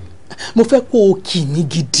mo fẹ́ kó o kì mí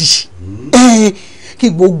gidi kí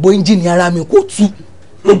gbogbo ẹ́ńjìnì ara mi kó tú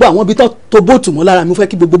gbogbo àwọn ibi tó bóòtù mọ́ lára mi fẹ́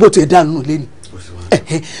kí gbogbo bóòtù ẹ̀ dànù lẹ́nu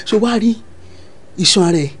ṣé wàá rí iṣan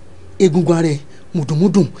ara ẹ̀ egungun ara ẹ̀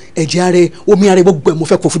mùdùmùdùm ẹ̀jẹ̀ ara ẹ̀ omi ara ẹ̀ gbogbo ẹ̀ mo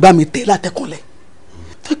fẹ́ kó fi bá mi tẹ̀ látẹ̀kànlẹ̀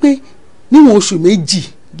fẹ́ pé níwọ̀n oṣù méjì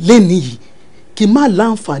lẹ́ni yìí kí n má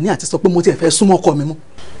láǹfààní àti sọ pé mo tiẹ̀ fẹ́ súnmọ́ ọkọ mi mọ́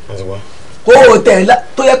kó o tẹ̀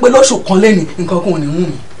tó yẹ pé lóṣù kan lẹ́ni nǹkan kan ò ní mú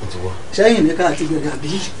mi sẹ́yìn ní ká àti bẹ̀rẹ̀ àbí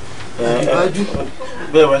àbíwájú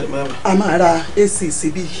a máa ra AC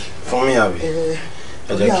síbí fún mi àbí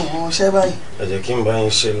orí àwọn ọṣẹ báyìí. ẹ jẹ́ kí n bá yín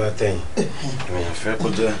ṣe látẹ̀yìn èèyàn fẹ́ kó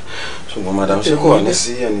jẹ́ ṣùgbọ́n madam ṣé kò wà ní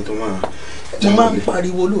sí ẹni tó máa. mo máa ń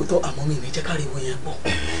pariwo lóòótọ́ àmọ́ mi ò ní jẹ́ káriwo yẹn pọ̀.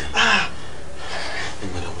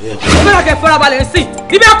 mo bẹ̀rẹ̀ kẹ́ fọ́ra balẹ̀ sí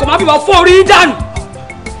níbi ẹ̀kọ́ máa fi bọ̀ fún orí dànù.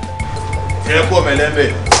 ẹ kú ọ̀mẹ̀lẹ́mẹ̀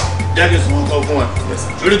jẹ́ kí n sùn tán fún ẹ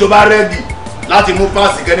torí tó bá rẹ́ẹ̀dì láti mú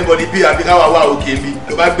páàsì kẹ́nìbọ̀dì bí àbí káwa wà òkè mi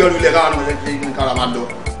tó bá gbẹ́rù ilẹ̀ káwa náà ṣe ní kára máa lọ.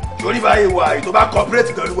 torí báyìí wà yìí tó bá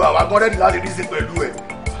cooperate pẹ̀lú wa wà gan rẹ́ẹ̀dì láti rí sí pẹ̀lú ẹ̀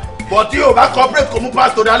bọ̀ tí o bá cooperate kò mú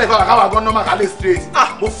páàsì tó dálẹ̀ káwa gan normal kálẹ̀ straight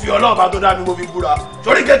mo fi Ọlọ́run bá tó dá mi mo fi búra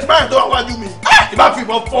torí gẹ̀ẹ́tì báyìí tó wà wájú mi tí bá fi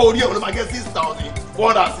ìbọn fọ́ orí ẹ̀ wọ́n ló máa gẹ́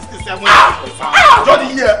 6,467 jọ́ni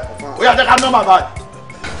yẹ ó yà jẹ́ ká normal báyìí.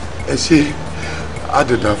 ẹ ṣe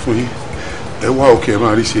àdèdà fún yín ẹ wá òkè ẹ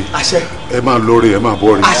máa rí ṣe àṣẹ ẹ máa lọrẹ ẹ máa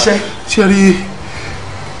bọrẹ àṣẹ ṣe rí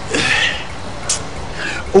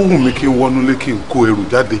ó wù mí kí n wọnúlé kí n kó ẹrù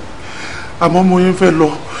jáde àmọ́ mo yín fẹ́ lọ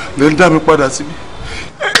lè ń dá mi padà síbí.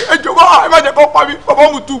 ẹ jọ̀wọ́ ẹ má jẹ́ kó pa mí bàbá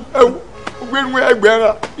mi tú ẹ̀wù gbẹ̀rù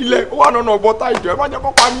ẹgbẹ̀rún ilẹ̀ wà nínú ọ̀bọ̀tà ìjọ ẹ má jẹ́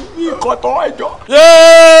kó pa mí ní ìkọ̀tọ̀ ẹjọ́.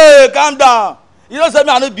 Hey, calm down. You know say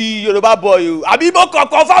me I no be Yoruba boy o. I be Igbo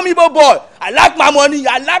confirm Igbo boy. I like my money.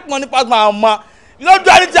 I like money pass my mama. You don't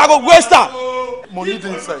do anything I go waste am. Money dey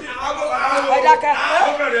inside. ẹ dákẹ́. ó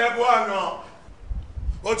bẹ̀rẹ̀ ẹ̀bùn àná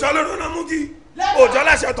òjò lónìí náà mú kí òjò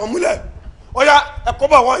láṣẹ tán múlẹ̀ ó yá ẹ̀kọ́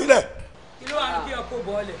bọ̀ wọ́n ilẹ̀. kí ló wà ní kí ọkọ̀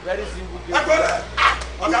bọ́ọ̀lẹ̀. ẹ̀kọ́ lẹ̀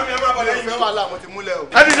ọ̀gá mi ẹ máa bọ̀ lẹ́yìn mi.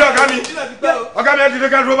 ẹ ti ṣe ọ̀gá mi ẹ ti ṣe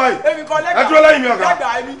ká dúró báyìí ẹ dúró lẹ́yìn mi ọ̀gá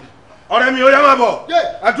ọ̀rẹ́ mi ó yá máa bọ̀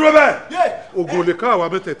ẹ dúró bẹ́ẹ̀. oògùn ò lè ká àwa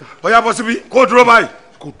mẹ́tẹ̀ẹ̀ta. ó yá bọ́ síbi kó dúró báyìí.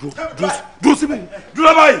 kò dúró síbẹ̀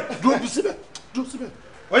dúró báyìí. dúró síbẹ̀.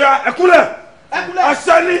 ó yá ẹ̀kúnlẹ̀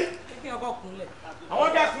àṣẹ ni. àwọn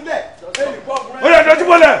ọjà sílẹ̀. ó yá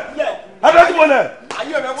dọ́júbọ̀lẹ̀ adọ́júbọ̀lẹ̀.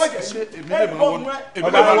 ayé ọ̀rẹ́ wọ́n jẹ̀. ṣé èmi lè máa wọnú.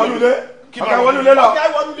 ọ̀gá wọnúlé ọ̀gá wọnúlé lọ.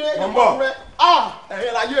 mọ̀ ń bọ̀. ẹ̀yẹ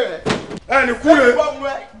láyé rẹ̀. ẹ ní kúre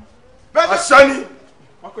àṣẹ ni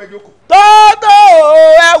tótó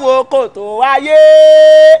ẹ wo kòtò ayé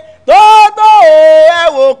tótó ẹ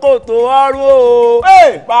wo kòtò ọ̀run o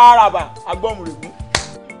bárabà agbọ́mùrègún.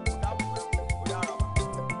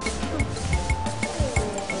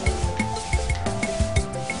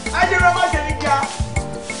 ajẹ́rọ má ṣe ní kíá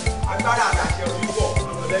agbára àtàṣẹ òyìnbó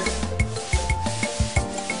ọ̀nà lẹ́yìn.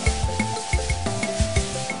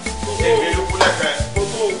 èmi ló kú lẹ́kẹ̀ẹ́.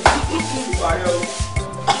 kótó ìbàrẹ̀ o.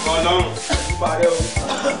 ọlọ́run. ìbàrẹ̀ o.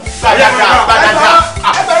 gbàdájà gbàdájà.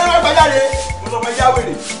 ẹgbẹ̀rún náà gbàjáde mo lọ máa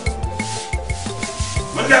yáwèrè.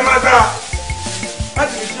 mo tẹ́ máa gbà.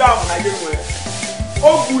 láti fi ṣe àwọn àyè wọn ẹ̀. ó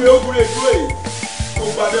gure dúró èyí kó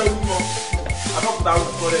gbàdé olúmọ abọ́kúta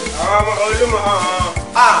olùkọ́ rẹ̀. ọmọ Olúmọ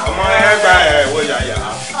ọmọ ẹgbà ẹ̀ wọ yàyà.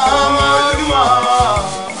 ọmọ Olúmọ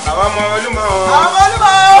ọmọ Olúmọ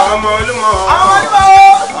ọmọ Olúmọ ọmọ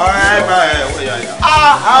ẹgbà ẹ̀ wọ yàyà.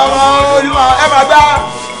 ọmọ Olúmọ ẹ máa gbá.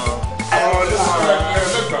 ọmọ Olúmọ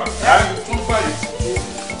ẹgbà tún báyìí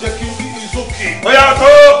jẹ́ kí it's okay. ó yà tó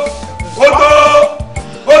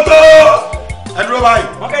ẹ dúró báyìí.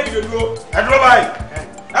 wọ́n kẹ́ ìdíje dúró. ẹ dúró báyìí.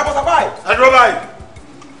 ẹ bọ́ sọ báyìí. ẹ dúró báyìí.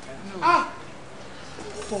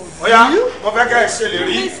 Oya, mo fẹ́ kẹ́ ẹ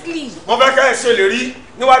ṣèlérí. Mo fẹ́ kẹ́ ẹ ṣèlérí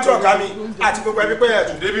níwájú ọ̀gá mi àti gbogbo ẹbí pé ẹ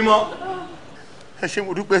tún débí mọ́. ẹ ṣé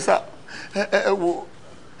mo dúpẹ́ sá ẹ wo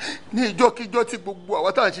ní ìjọ́kíjọ́ tí gbogbo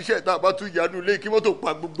àwa tá à ń ṣiṣẹ́ ìta bá tún yanu ilé kí mọ́tò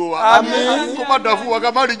pa gbogbo wa. àmín. kó má dà fún wa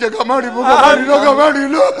ká má rí jẹ ká má rí mú ká má rí lọ ká má rí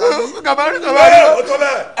lọ ká má rí lọ. ó tó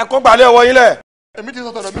bẹ́ẹ̀. ẹ kó gbalẹ̀ ọwọ́ yín lẹ̀. èmi ti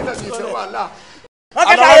sọ tọ̀dọ̀ mi lẹ́nu ìfẹ́ wàhálà.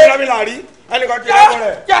 àlọ́ mi là rí ẹnìkan kí ẹ lọ́wọ́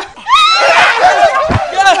rẹ̀.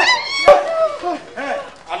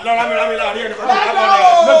 alọ́ramíramí la rí ẹnìkan tó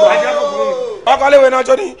ń bọ̀ rẹ̀. ọkọléwé náà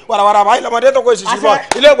tó ní wàràwàrà báyìí lọmọdé tó kó èsì bọ̀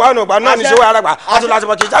ilé ìgbà ọ̀nà ìgbà náà ní ìṣòwò àràgbà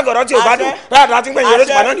àtúntò kì í jágọ̀rọ̀ tí ò bá dùn dáadáa tí ń gbẹ̀yìn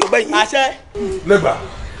olóṣùpá náà ní ògbẹ́yìn. lẹ́gbàá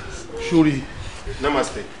sórí.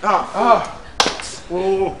 namaste.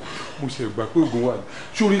 mo ṣe gbà pé oògùn wà ní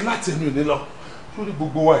sórí láti ẹnu ìní lọ sórí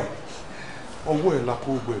gbogbo wa yìí ọwọ́ ẹ̀ la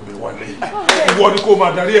kó gbogbo ẹ̀mí wa lẹ́yìn ìwọ ni kó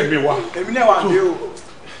máa darí ẹ̀mí wa. èmi náà wà ní o.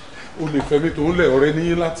 o lè fẹ́ mi tó ń lẹ̀ ọ̀rẹ́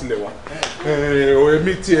ní láti lẹ̀ wá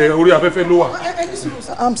ẹ̀mí tiẹ̀ orí afẹ́fẹ́ ló wà.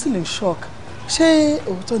 I'm still in shock. Ṣé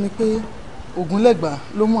òótọ́ ni pé Ògúnlẹ̀gbà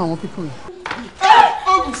ló mú àwọn pípọ̀ yìí?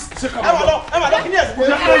 ẹ máa lọ kí ni ẹ̀sìn.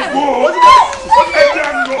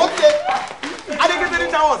 ó ti dé adékèké ní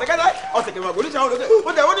sáwọn ọ̀sẹ̀ kẹta ọ̀sẹ̀ kẹfà kò ní sáwọn lókè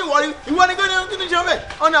ó tẹ̀ wọ́n ní ìwọ́ni ìwọ́ni kí ni sẹ́wọ́n bẹ̀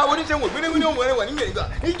ọ̀nà àwọn oníṣẹ́ wọn gbé ní òun ẹ̀wọ̀n ní mẹ́rin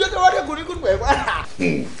ìjọ tó wọ́n dé kò ní kúrò ẹ̀ wá.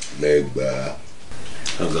 Lẹ́gbàá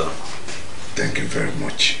ọ̀gá thank you very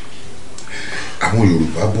much. àwọn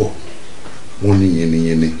Yorùbá bọ̀ wọ́n ní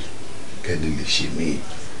yẹniyẹni kẹ́ni lè ṣe mí.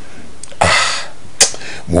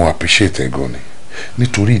 mo appreciate ẹ gan ni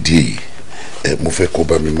nítorí ìdí èyí mo fẹ́ kó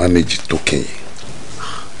bá mi manage token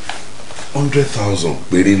 100,000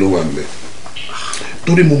 péré ló wà nílẹ̀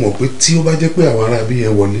torí mo mọ̀ pé tí ó bá jẹ́ pé àwọn ará bí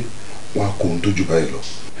yẹn wọlé wọn á kó ohun tójú báyìí lọ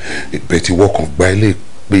ìbẹ̀tì wọ́kàn gba ilé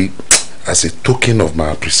pé as a token of my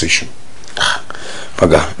appreciation.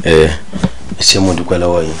 ọ̀gá ṣé mo dúpẹ́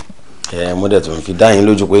lọ́wọ́ yín mo dẹ̀ tún fi dá yín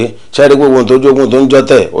lójú pé ṣáàrí gbogbo ohun tó jógun tó ń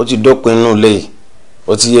jọ́tẹ̀ ó ti dópin inú ilé yìí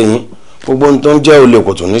ó ti yé yín gbogbo ohun tó ń jẹ́ olè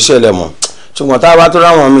kò tún ní ṣẹlẹ̀ mọ́ ṣùgbọ́n tá a bá tó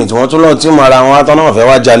ráwọn míì tí wọ́n tún lọ́n tí mo ara wọn atọ́ náà fẹ́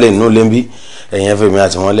wá jalè nínú ilé ń bí ẹ̀yìn ẹ̀fẹ̀ mi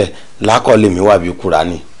àti wọn lẹ̀ lákọ̀ lèmi wà bí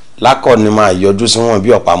Kùránì lákọ̀ ni máa yọjú sí wọn bí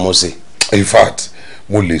ọ̀pá Mósè. In fact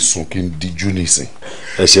mo lè sùn kí n díjú nísìn.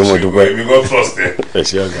 ẹ ṣé mo dúpẹ́ ẹ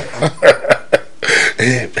ṣé ọ̀gá.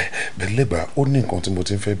 bẹ́ẹ̀ lẹ́bàá ó ní nǹkan tí mo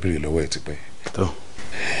ti ń fẹ́ béèrè lọ́wọ́ ẹ̀ tipẹ́.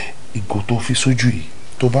 ìgò tó fi sójú yìí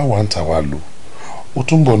tó bá wà ń ta wá lò ó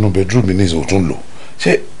tún bọ̀ nù bedroom mi nísìn ó tún lò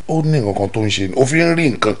ṣé ó ní nǹkan kan tó ń ṣe ni ó fi ń rí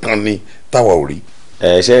nǹkan kan ní táwa ò rí.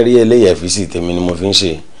 ṣe rí eléyìí ẹ̀fíìsì tèmi ni mo fi ń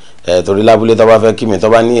ṣe torí lábúlé tó bá fẹ́ kí mi tó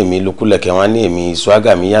bá ní èmi lukulẹ̀kẹ̀ wọn ní èmi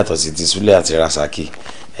swaga mi yàtọ̀ sí ti Súlẹ̀ àti Rasaki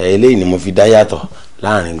eléyìí ni mo fi dá yàtọ̀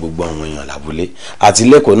láàrin gbogbo àwọn èèyàn lábúlé àti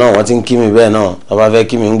lẹ́kọ̀ọ́ náà wọ́n ti ń kí mi bẹ́ẹ̀ náà tó bá fẹ́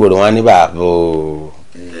kí mi ń gbòòrò wọn ní bàbá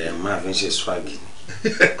máa fi ń ṣe swagi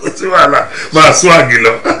kò sí wàhálà máa swagi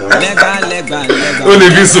lọ lẹ́gbà ó lè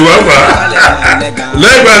fi sùn wá pa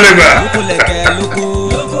lẹ́gbà.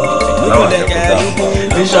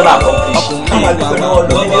 National accomplish. Àwọn àgbẹ̀ náà lọ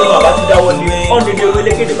ní ilé bàbá ti dáwọ́ ní ọ̀nìdé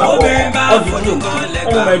orílẹ̀-èdè bá wọ̀ ọ̀nìdé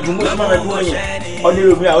ọmọ ẹ̀dùn mọ́ ọmọ ẹ̀dùn wọ̀nyẹn ọ̀nìdé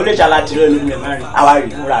omi àwọn olóòṣà láti rẹ̀ lómi ẹ̀ máa rí àwa rí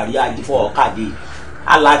fúnra rí àjẹfọ́ ọ̀kadì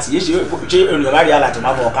aláàtì yìí ṣe ènìyàn má rí aláàtì má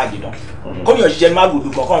fọ ọ̀kadì náà kóníyàn ṣiṣẹ́ má gbòdò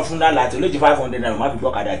kọ̀ọ̀kan fún aláàtì olóòjì 500 naira má fi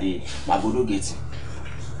gbọ́kadà dé Màgòdó gẹ̀ẹ́tì.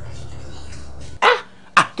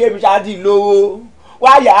 Kébí ṣáàtì lówó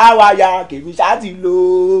wáyà kèmí ṣáàtì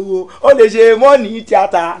lówó ó lè ṣe mọ́ọ̀nì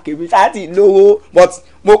tíátà kèmí ṣáàtì lówó but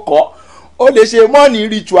mo kọ́ ó lè ṣe mọ́ọ̀nì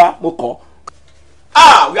ritual mo kọ́.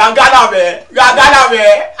 we are Ghana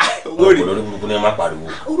bẹ́ẹ̀. owó rè olórí burúkú ni ẹ má pariwo.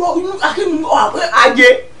 akéwì ajé.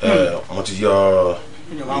 mo ti yọ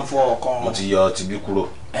mo ti yọ tibí kúrò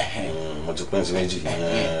mo ti pín sí méjì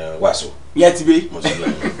wàásù. yẹ ti bẹ. mo ti lọ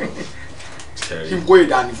kí n kó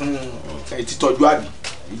ìdání fún títọ́jú àbí.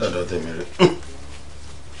 dọ̀dọ̀ tèmi rè.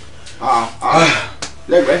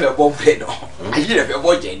 lẹ́gbẹ̀ẹ́ fẹ́ bọ́ bẹ́ẹ̀ náà ayé rẹ̀ fẹ́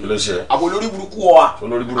bọ́ jẹ́ ni. ló ṣe. àbò olórí burúkú ọ wa.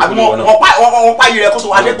 olórí burúkú ni wọn náà. wọ́n pa yìí rẹ̀ kó tó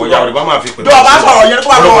wá dé tó lọ. bóyá bá máa fi pè. bí wọ́n bá sọ̀rọ̀ yẹn kó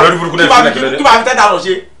bá lọ olórí burúkú náà fi lẹ́kẹ̀lẹ́. kí bá fi tẹ́ta lọ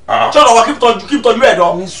ṣe. ṣé ọ̀rọ̀ wa kí n tọ́jú ẹ̀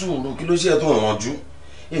dán. ní sùúrù kí ló ṣe ẹ tó wọ̀n jù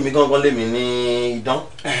èmi gangan lèmi ní idán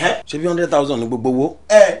ṣé bí 100,000 ní gbogbo owó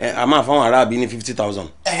a máa fáwọn aráàbí ní 50,000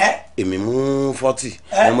 èmi mú 40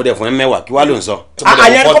 ẹ mo dẹ̀ fún ẹ mẹ́wàá kí wàá ló ń sọ.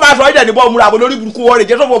 àyẹn kó máa sọ ẹ̀ ní bọ́ọ̀mù rẹ̀ àbò lórí burúkú wọ́ọ̀rẹ̀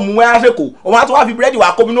jẹ́ sọ́fọ̀ mú ẹ́ àṣekò òun á tún wá fi búrẹ́dì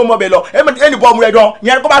wá kó mi ní ọmọ bẹ̀ lọ ẹ̀ ní bọ́ọ̀mù rẹ̀ dán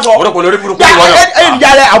yẹn kó máa sọ. ọ̀rọ̀ kò lórí burúkú ni wọ́n yọ. ẹ̀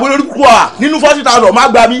níjà rẹ̀ àbò lórí burúkú wa nínú 40,000 má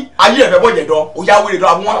gbà mí. ayé ẹ̀ fẹ́ bọ́ jẹ̀ dán o yá wéré dán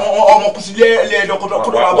àwọn ọmọ kùsì lé ẹ̀dán kó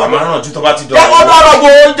wà máa ràn ju tó bá ti dọ̀. jẹ́ ọdún ọ̀rọ̀ wo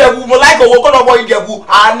ìjẹ̀bù mo láìkọ̀ wo kọ́nà bọ ìjẹ̀bù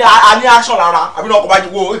a ní action lára àbí náà kò bá jí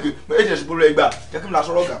wo èdè ìṣubú rẹ̀ gbà jẹ́ kí n lọ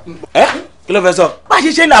sọ̀rọ̀ gà. ẹ kí ló fẹ́ sọ. bá a ṣe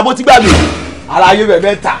ṣe ní àbó tí gbà mí. aláyé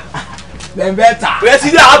bẹ̀bẹ̀ ta bẹ̀bẹ̀ ta.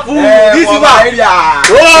 president apu this man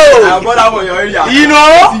àbọ̀dá wọ̀ yàn area. iná.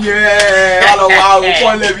 ti yẹ alọ́wọ́ o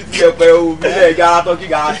fọ́n lẹ́bi ti yẹ pẹ́ o bílẹ̀ gara tọ́kì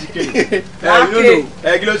gara chicken.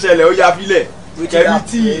 ẹ kí ló ṣẹlẹ̀ ó ya fílẹ̀.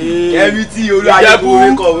 kẹ́mítì olùyàwó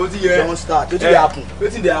kọ̀ ó ti yẹ.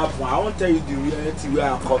 wetin dey happen I wan tell you the reality wey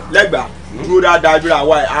I come. lẹ́gbàá dúró dáadáa dúró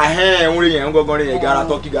àwa ahẹ́n ń rí yẹn ń gọ́gọ́ rí yẹn gara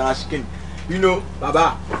tọ́kì gara chicken. You know,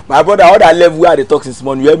 Baba, my brother, all that level where they talk since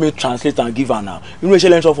morning, you help me translate and give her now. You know, she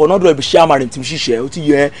learns for not do a share my team. She share. Oti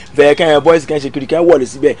ye, very can boys can shake. Can wall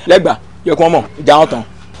is be. Legba, you come on. Downtown.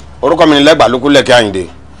 orúkọ mi ni Lẹ́gbà Lókúlẹ̀kẹ́ Àyìndé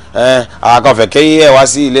àkànfẹ́ kí ẹ wá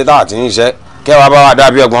sí ilé tá àti ń ṣe kẹ́ wá bá wa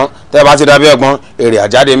dàbí ọgbọ́n tẹ́ bá ti dàbí ọgbọ́n èrè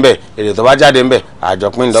àjáde ńbẹ èrè tó bá jáde ńbẹ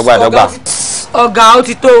àjọpín dọ́gbàdọ́gbà. ọ̀gá ó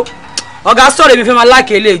ti tó ọ̀gá sọ̀rọ̀ èmi fẹ́ máa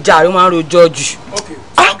láàkè ilé ìjà ló máa ń rojọ́ jù.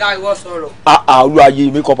 ọ̀gá ìwọ sọ̀rọ̀.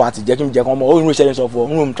 olùwàyè mi kọ́ pàtì jẹ́ kí n jẹ́ kán mọ́ ó irun ìṣẹ̀lẹ̀ sọ̀fọ̀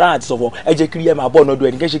irun trying àti sọ̀fọ̀ ẹ jẹ́ kiri ẹ máa bọ̀ ọ̀nàdọ̀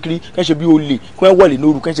ẹni kẹ́ ṣe kiri kẹ́ ṣe bí ó lè kí wọ́n wọlé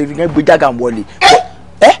lóru kẹ́ ṣe kiri kẹ́ gbé jágà wọlé.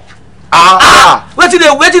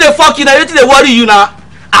 wetin dey fok you na wetin dey worry you na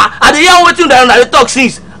I dey hear wetin una dey talk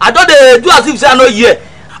since I don dey do as if say I no hear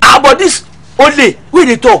but this ole wey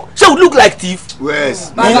dey talk say we look like thief.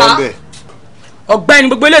 yes ọ̀gbẹ́ni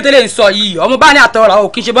gbogbo ilé tẹ́lẹ̀ ń sọ yìí ọmọ bá ní àtọ̀rọ̀ o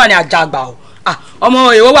kì í ṣe bá ní àjàgbà o ọmọ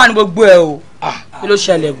èèwọ̀ wà ní gbogbo ẹ̀ o kí ló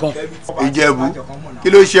ṣẹlẹ̀ gan. Ìjẹ̀bú kí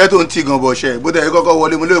ló ṣe é tó ń tì gan bọ̀ ṣe bó tẹ̀ yẹ kọ́kọ́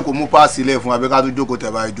wọlé mo lè kó mú páàsì ilẹ̀ fún abẹ́ká tó jókòó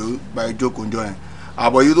tẹ̀ bá ìjókòó jọ yẹn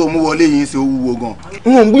àbọ̀ yìí tó mú wọlé yìí ṣe wúwo gan.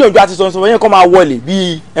 n gbìyànjú àti sọ̀rọ̀ yẹn kọ́ máa wọlé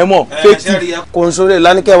bíi ẹ̀mọ́ fẹ́tì. kò ń sọ̀rọ̀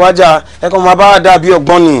lánìkẹ́ wájà ẹ kàn máa bá dà bí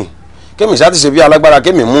ọgbọ́n ni kémi ṣáà ti ṣe bí alágbára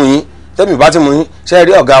kémi mú yín tẹ́mi bá ti mú yín ṣe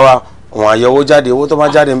rí ọ̀gá wa wọn àyẹ̀wò jáde owó tó bá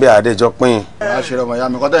jáde ń bẹ àdéjọ pín. àṣírí ọmọ ìyá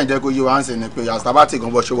mi kọ́tà ń jẹ́ kó yé wa ń sìn ni pé yàtọ̀ bá ti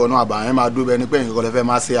gan bọ̀ ṣe wọnú àbá yẹn máa dúró bẹ́ẹ̀ ni pé nǹkan lè fẹ́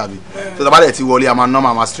máa ṣe àbí tó tàbá dẹ̀ ti wọlé a máa ná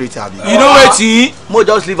màmá straight àbí. you know wetin mo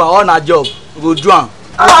just leave her all na job we go do am.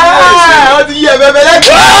 ó ti yí ẹ bẹ́ẹ̀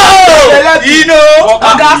lẹ́kọ̀ọ́. inú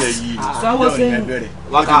ọ̀gá sanwó sẹ́yìn.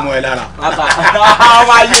 wọ́n ti mú ẹ lára.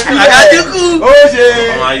 ọmọ ayé bí ẹ àyájúkú ó ṣe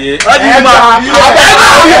ọmọ ayé. ọdún ma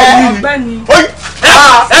ọ̀gbẹ́ni.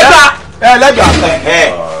 Lẹ́gbà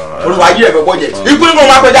olùwàyí ẹ̀fẹ̀ bọ́jẹ̀ ikú ní kò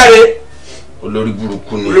máa pẹ́ jáde. olórí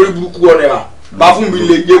burúkú ni. olórí burúkú ọ̀rẹ́ wa bá fún mi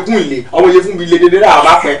lè yekún ilé ọmọ yẹ fún mi lè dédé náà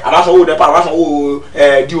àbá pẹ́ àbásanwó dẹ́pà àbásanwó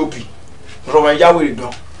DOP rọmọ ìyáwó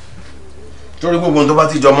ìdán. torí gbogbo tó bá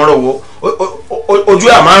ti jọ mọ́rọ̀ wo ojú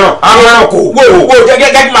ẹ̀ àmáràn kò. wo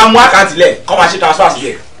gẹ́gẹ́ kí máa mú àkáǹtì lẹ̀ kọ́ máa ṣe transfer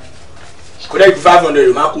sílẹ̀ kò dẹ́ ju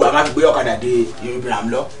 500 máa kú àmá fi gbé ọ̀kadà dé Ibrahim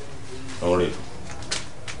lọ. ọ̀rẹ́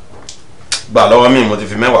gbà lọ́wọ́ mi mo ti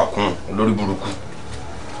fi 10 kún olórí burúkú.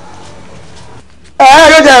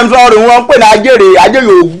 yóò jẹ́ nsọ́ọ̀rọ̀ wọn pè ní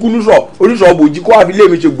ajẹ́rè ògún oníṣọ́ bòjì kó àfi lé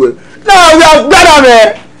mi ṣe gbé náà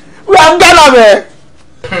we are Ghana mẹ́.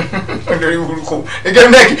 olórí burúkú ẹgbẹ́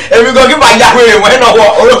mẹ́kì èmi gan kí n bá yà wèrè wọ́n náà wọ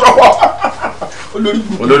olóṣọ́pọ̀.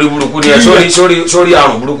 olórí burúkú ni ẹ sórí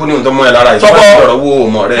àrùn burúkú ni nǹkan mọ́ ẹ lára ìṣòro ìdọ̀rọ̀ wo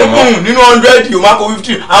mọ̀ rẹ mọ́. nínú 100 yóò máa kó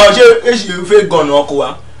 50 àwọn ṣé èsì fẹ́ gan-an ọkọ wa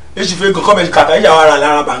èsì fẹ́ gan kọ́mẹ̀tì kàkà ìyá wa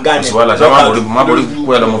lára bàǹgà ni. àṣìwá làṣà má borí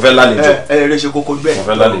kú ẹ lọ mo fẹ́ lálejò. ẹ rẹ ṣe kókó bẹ́ẹ̀ mo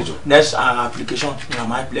fẹ́ lálejò. next application na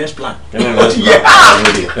my next plan. ó ti yẹ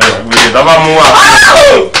tọ́ba mú wa.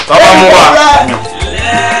 Ọmọ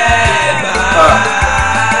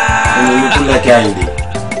Olúkúlẹ̀kẹ́ Àyìndé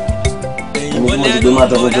ẹni tí mo ti gbé máa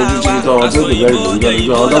tọkọ tó títí tó ọ̀rọ̀ tí ó lè bẹ̀rẹ̀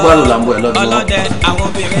lójú ọ̀rọ̀ tọ́gbà ló là ń bọ̀ ẹ̀ lọ́dún wọn. kí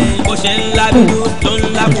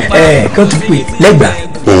wọ́n ti pè Lẹ́gbà.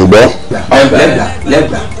 ǹgbọ́.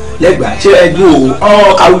 Lẹ́gbà ṣé ẹjọ́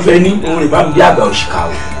o kàwé ní òun ìbá mi bí àgbà òṣìkà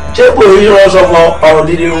o ṣé kò rí rọ sọ fún ọ̀rọ̀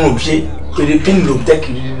dídí rún ṣe kiri pin ló tẹ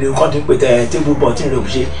kiri kọ́ ti pè tẹ tébù bọ̀ tí ń lò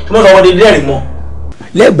ṣe tí wọ́n sọ wọ́n dídí ẹ̀rìn mọ́.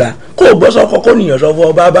 Lẹ́gbà kó o bọ́ sọ́kọ́ kó nìyàn sọ fún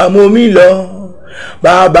ọ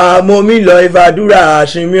bàbá mo mi lọ ìfàdúrà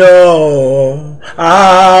àṣìmí ọ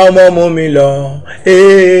ọmọ mú mi lọ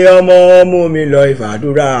ọmọ mú mi lọ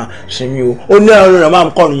ìfàdúrà sinmi o ó ní àwọn èèyàn máa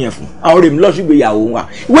ń kọrin yẹn fún àwọn rèmi lọ́sùn ìgbéyàwó wa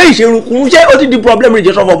ìwé ìṣerunku ṣé ó ti di problem rẹ̀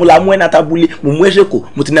jẹ́ sọ́fọ̀ fúnla mú ẹ̀ náà tabulé mo mú ẹsẹ̀ kò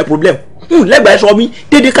mo ti ní problem lẹ́gbàá sọ mi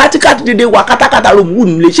dédé kátíkátí dédé wà kátàkátà ló mú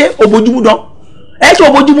nílé ṣé o bójúmú dán ẹ ṣe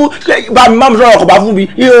o bójúmú bá mi máa mi sọ̀rọ̀ ọkọ̀ bá fún mi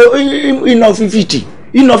iná 550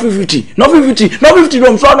 iná 550 no 50 no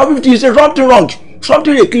 50 is something wrong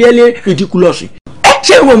something clearly ridiculous.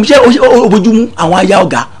 ṣé òun ṣe òbójúmú àwọn aya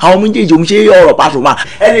ọ̀gá àwọn méjèèjì òun ṣe ọ̀rọ̀ Pasuma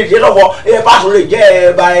ẹni ìṣe lọ́kọ̀ Pasuma lè jẹ́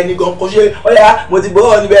ẹ̀bà ẹni gan kó ṣe ọ̀yà mo ti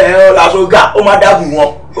gbọ́ níbẹ̀ ẹ̀rọ làṣọgà ó máa dábù wọn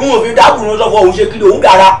òun ò fi dábù wọn sọ́kọ̀ òun ṣe kí òun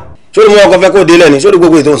gara. sórí mo ọkọ fẹ́ kó délẹ̀ ni sórí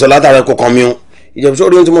gbogbo ètò ìsọ látara ẹ̀kọ́ kan mi o ìjẹ̀bù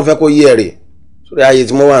sórí ohun tí mo fẹ́ kó yí ẹ̀ rè sórí ààyè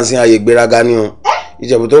tí mo wà ń sin ààyè gbéraga ni o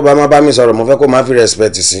ìjẹ̀bù tó bá má bá mi sọ̀rọ̀ mo fẹ́ kó má fi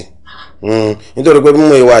respect sí nítorí pé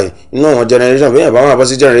mímú ìwà yìí inú àwọn generation bẹ́ẹ̀ bá wọn bọ́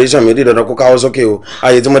sí generation mi rí dandan kó káwọ́ sókè o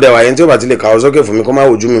ààyè tí mo dẹ̀ wà yẹn tí ó bá ti lè káwọ́ sókè fún mi kó má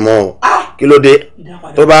wojú mi mọ́ o kí ló dé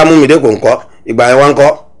tó bá mú mi dé kò ń kọ́ ìgbà yẹn wá ń kọ́.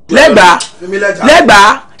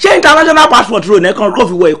 lẹ́gbàá ṣé international passport ro nìkan kó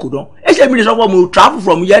fi wọ èkó dán ẹ ṣe mi lè sọ fọ mo travel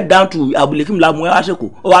from here down to abúlé kí mi la mú ẹ wá ṣèkó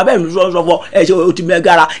ọba abẹ́ mi sọ fọ ẹ ṣe o ti mẹ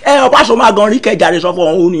gara ẹ Pasuma gan rí kẹjà rẹ sọ fọ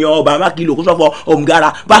òun nìyẹn ọba má kìlò kó sọ fọ òun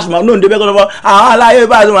gara Pasuma náà ń débẹ́ kó sọ fọ àwọn aláyé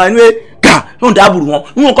Pasuma ní ká ló ń dábùrù wọn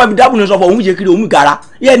níwọ̀n kọ́ ibi dábùrù ní sọ fọ òun ṣe kiri òun gara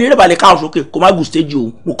yẹ ni ìrẹ́bàlẹ̀ káwọn sókè kó má gùn stage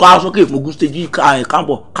òun mo káwọn sókè mo gùn stage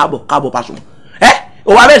káàbọ̀ Pasuma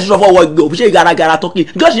o wa bẹ́ẹ̀ sọ fọ wọ ìgbẹ́ òfìṣẹ́ ìgaragara tọ́kì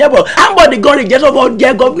just yẹ bọ̀ ambode gọ́rin jẹ́ sọ́fọ́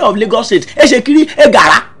jẹ́ governor of Lagos State ẹ ṣe kiri ẹ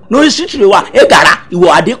gara lórí sítìrì wa ẹ gara ìwọ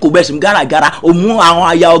adé kò bẹ́ẹ̀ sì gara òmù àwọn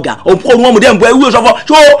aya ọ̀gá òmù wọn mọ̀dé nbọ ewúro sọ́fọ́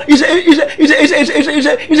so it's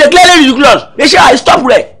a clearly ridiculous ẹ ṣe à stop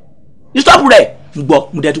rẹ̀ gbọ́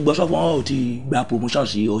mo dẹ̀ tún gbọ́ sọ́fọ́ ọ̀ ti gba promotion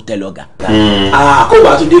sí hotel ọ̀gá. kó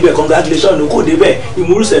bá tún débẹ̀ congratulations kó débẹ̀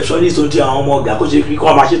ìmú receptionist tó ti àwọn ọmọ ọ̀gá kó ṣe kí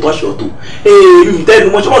kọ́ máa ṣe tọ́ṣì ọ̀tọ̀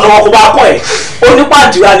tẹ́nu mo ṣe mọ̀ sọ́wọ́ kó bá kọ́ ẹ̀ ó ní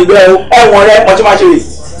pàǹtí wa níbẹ̀ ẹ̀wọ̀n rẹ̀ mo ti máa ṣe rè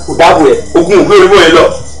kò dáàbò rẹ̀ ogun ògbé orí bóyá lọ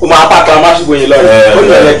ó máa bá kan máa ṣùgbọ́n yẹn lọ rẹ̀ ó ní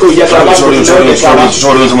ọ̀rẹ́ tó yẹ kí wọ́n máa ṣe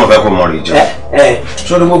sórí tí mo fẹ́ kó mọ̀ rè jẹ́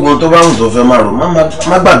sórí gbogbo tó bá wù tó fẹ́ máa rò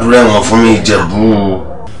má gbàdúrà ẹ̀wọ̀n fún mi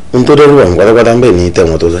Ìjẹ̀bú n tó dẹ́rù àwọn pátápátá ń bẹ̀ ní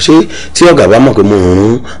tẹ̀wọ̀n tó sọ ṣé tí ọ̀gá bá mọ̀ pé mo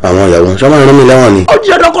rún àwọn ìyàwó ṣọ́ máa rán mi lẹ́wọ̀n ni. ó ti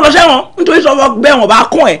ṣe dọ́kọ̀ lọ sẹ́wọ̀n nítorí sọ́fọ́ bẹ́ẹ̀ wọ́n bá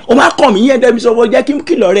kàn ẹ̀ ó máa kàn mí yẹn dẹ́mi sọ́fọ́ jẹ́ kí n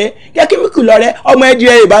kìlọ̀ rẹ ọmọ ẹ̀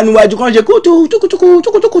díẹ̀ ìbánuwájú kan ṣe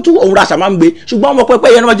kútúkútú òun ra àṣà máa ń gbé ṣùgbọ́n ọmọ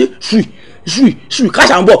pẹ́pẹ́ yẹn máa ṣe sùì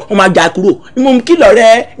káṣà ń bọ̀ wọ́n máa jà kúrò mo kìlọ̀ rẹ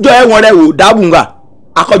jọ ẹ̀wọ̀n rẹ wò dábùngà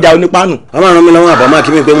akọjà onípanu. a máa rán mi lọ́wọ́ àbámá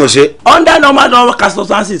kí mi pé mo ṣe. under normal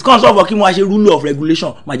circumstances kàn sọ̀fọ̀ kí mo wá ṣe rule of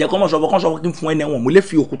regulation mà jẹ́ kọ́ mọ̀ sọ̀fọ̀ kàn sọ̀fọ̀ kí n fún ẹni ẹ̀wọ̀n mo lè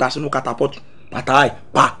fi òkúta sínú catapult pàtàkì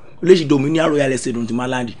pa o lè ṣe dominion royal estate ní ti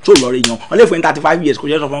Maryland tó lọ rí yan o lè fún ẹni 35 years kò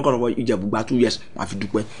jẹ́ sọ̀fọ̀ kàn sọ̀fọ̀ Ìjẹ̀bú gba 2 years máa fi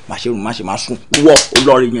dúpẹ́ máa ṣe rùn máa ṣe máa sùn wọ́ o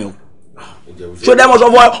lọ rí yan o. so dẹ́mọ̀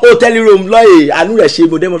sọ̀fọ̀ hotel room lọ́ọ̀yẹ̀ àánú rẹ̀ ṣe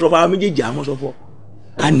mo dẹ́mọ̀ sọ̀fọ̀ àwọn méjèèjì àmọ́ sọ̀fọ̀.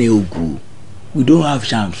 a ní ogun we don't have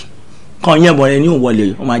chance kàn yẹn bọ̀ rẹ ní òun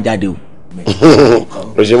wọlé ó máa jáde o.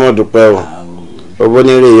 o ṣe mọ dúpẹ́ o owó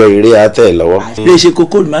ní eré yọ ìrè àtẹ lọ́wọ́. lè ṣe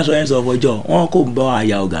kókó ní máa sọ yẹn sọ ọfọjọ wọn kò ń bọ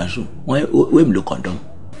àyà ọgá sùn wọn wéèmù ló kọndọm.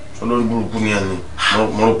 olórí burúkú ni ẹni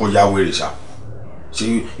mo rò pé ya wèrè ṣá ṣe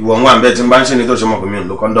ìwọ ń wà nbẹ tí n bá ń ṣe ni tó ṣe mọ pé mi ò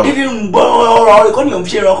lo kọndọm. ibi ń gbọ́ ọ̀rọ̀ ìkọ́ni òun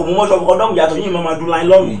ṣe é rọkùn mo mọ́ sọ kọndọm yàtọ̀ yìí máa dùn láì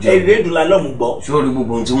lọ́mù èrè dùn láì lọ́mù gbọ́. ṣé o rí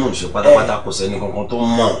gbogbo ohun tí mò ń ṣe pátápátá kò sẹ́ni kankan tó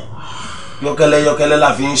mọ̀ yọkẹlẹ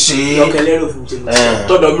la fi ń ṣe. yọkẹlẹ ló fi ń ṣe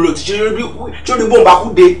tọdọ mi ló ti ṣe sórí bóńbà kú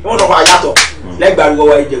de wọn sọ fún ayàtọ̀ lẹgbàá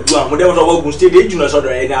wọwọ Ìjẹ̀bú àwọn ọmọdé wọn sọ fún Ògùn state èjì náà sọdọ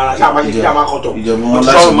ẹni ara ṣáà máa ṣe kí a máa kọtọ. Ìjẹ̀bú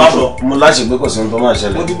mo láṣẹ pé kò sí ohun tó máa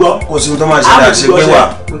ṣẹlẹ̀ kò sí ohun tó máa ṣẹlẹ̀ àṣẹ pé wà.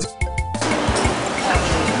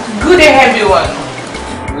 Good day everyone.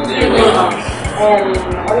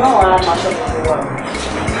 Ọlọ́run ara máa ṣọ́kùnrin wa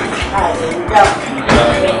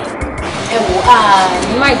ẹ wò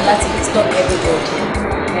ní máa ìdí láti stop everybody.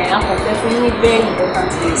 Akọ̀fẹ́ fún ní very important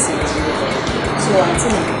place so àǹtí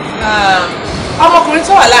mi. Ọmọkùnrin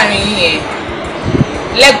tó wà láàrin yín yẹn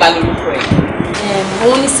Lẹ́gbàá lórúkọ ẹ̀.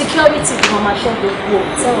 Òun ni security tí wọ́n máa ṣọ́ gbogbo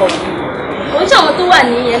tẹ́wọ̀ yìí. Òun ṣe àwọn tó wà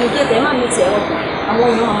ní ẹnu gate ẹ̀ máa ní ti ẹ̀rọ kan. Àwọn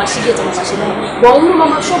èèyàn máa ṣí gate máa ṣe lẹ́yìn. But òun ló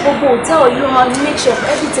máa ṣọ́ gbogbo tẹ́wọ̀ yìí ló máa make sure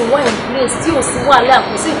everything were in place tí ò sí wàhálà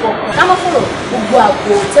kò sí ìkọ̀kọ̀. Ká má fọ̀rọ̀ gbogbo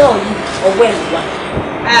àpò tẹ́wọ̀ yìí ọwọ́ ẹ̀ wà.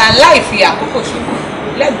 Láì fi àkókò ṣòfò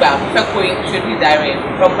Lẹ́gbàá mo fẹ́ kó introduce rẹ̀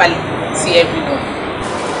properly sí everyone.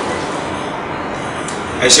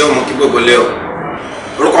 ẹ ṣe ọmọ kí gbogbo lé o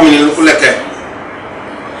orúkọ mi ni Lúkúlẹ̀kẹ̀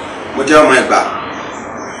mo jẹ́ ọmọ Ẹ̀gbá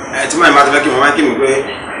tí màá máa tẹ́lẹ̀ kí mo máa kí mi pé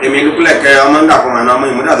èmi Lúkúlẹ̀kẹ̀ ọmọ ń dàpọ̀ màá ọmọ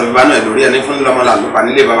ìmúdà tó fi bá náà lórí ẹni fún lọ́mọ làlùpà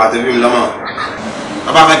nílé bàbá tó bí mi lọ́mọ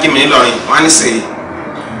bàbá fẹ́ kí mi nílọrin wọ́n á ní sèé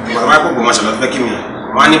ìgbà tó bá pọ̀ mọ́ṣọ́ lọ́ fẹ́ kí mi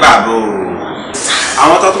wọ́n á ní bàbá o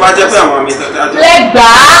àwọn tó bá jẹ́ pé àwọn mi tó dájú.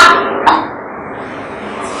 Lẹ́gbàá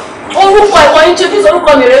orúkọ ìwọ introduce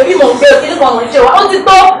orúkọ mi rẹ bí mò ń gbé òkè nípa ọmọ ìṣe wa ó ti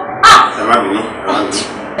tó. ẹ má bínú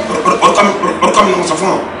orúkọ mi ni mo sọ fún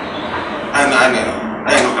ọ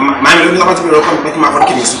máa mi lórí lọ́pàá tí mi rọ ọkọ mi pé kí n máa fọ́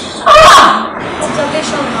kí ni sí.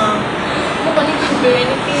 Situation máa mo kàn ní kí n béèrè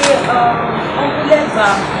ní pé ọ̀gbìnlẹ̀gbà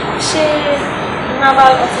ṣé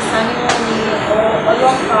naval officer ni wọ́n ní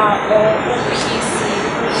ọlọ́pàá OPC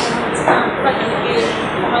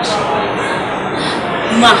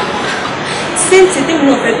ma same thing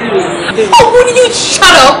no February. Oh, will you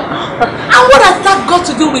shut up? And what has that got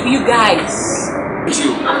to do with you guys?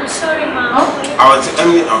 I'm sorry, ma. I was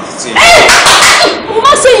saying. You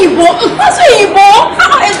must say Igbo. Must say Igbo.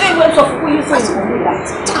 Every word of who you say Igbo that.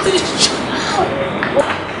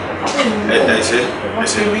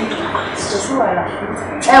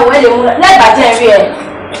 Where the let her tell you.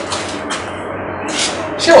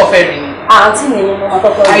 Ṣé wọ́n fẹ́ rí ni? Àǹtí mi ni mo máa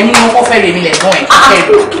kọ́kọ́ rí. Àìní wọn kọ́ fẹ́ rí mi lẹ́gbọ́n ẹ̀ fẹ́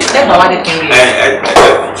rí. Lẹ́gbàá wá dé kí n rí ẹ.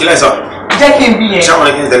 Kí lẹ sọ? Jẹ́ kí n bí yẹn. Ṣé àwọn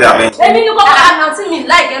ẹni kí n tẹ̀lé àbẹ́? Èmi ní kọ́kọ́ àǹtí mi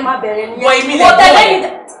láìpẹ́ máa bẹ̀rẹ̀ nìyẹn. Wọ èmi Mo tẹ̀lé lẹ́gbọ́n mi.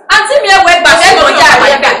 ẹ̀. Àǹtí mi ẹ̀wọ̀ ẹgbàá fẹ́ lọ jà àwọn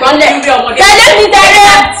ẹgbàá gbọ́n lẹ̀. Tẹ̀lé mi tẹ̀lé.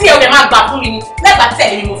 Tí ẹ̀ máa gbà fún mi ni. Lẹ́gbàá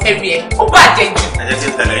tẹ̀lé mi mo fẹ́ rí ẹ. Ó bàjẹ́ jù. Ẹ jẹ́ kí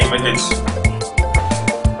n tẹ̀lé yín méjèèjì.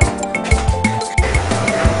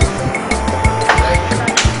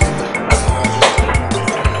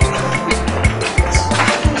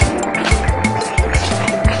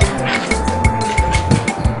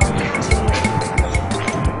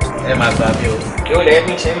 ẹ máa gbà mí o kí ó lè ẹ́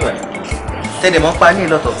fi ṣe mọ̀ tẹ́lẹ̀ mọ́ pa ní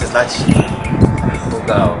lot of things láti ṣe ó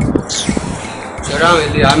ga ọ. ṣọ́ra àwọn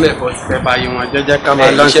ilé amẹ́kọ̀ọ́ ti fẹ́ báyìí wọn jẹ́jẹ́ ká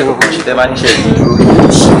máa lọ́ọ́ iṣẹ́ kòkòrò ṣe tẹ́ bá níṣẹ́ ìlú dúró.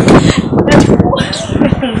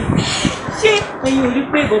 Ṣé ẹ̀yin ò rí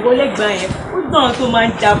pé bọ̀bọ̀ lẹ́gbàá yẹn ó dàn tó máa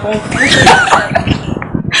ń jà kan fún?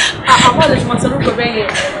 Àwọn ọ̀dọ́ ṣùgbọ́n sọ́dún bẹ́ẹ̀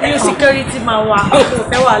yẹn ní security máa wà kò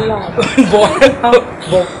fẹ́ wà láwọn.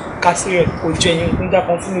 bọ̀ kásìrẹ̀ kò jẹ́ yín ń jà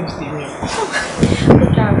kan fún méjì tèmi.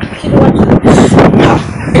 Kí ló wá jù?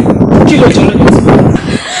 Kí ló jẹ́ lọ́dọ̀ tí?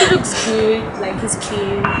 He looks good, like he's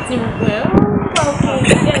cute. Okay.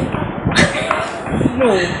 No,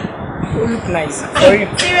 you look nice. Sorry.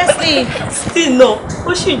 Seriously, still no.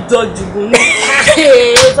 Ó sì jọ jùgùn ní.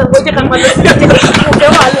 Ṣàgbọ́n jẹ́ ká máa lọ sí ìjẹ́ mo fẹ́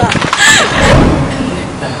wà lá.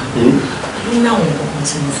 Ní àwọn ọkùnrin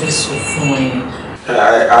tí mo fẹ́ sọ fún ẹ.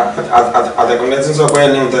 Àtẹ̀kùnlé tí ń sọ pé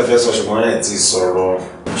ẹni tẹ́ fẹ́ sọ ṣùgbọ́n ẹ̀ ti sọ̀rọ̀.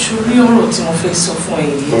 Ṣorí ọ̀rọ̀ tí mo fẹ́ sọ fún ẹ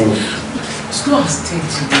yìí. Slow and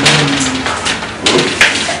steady ni.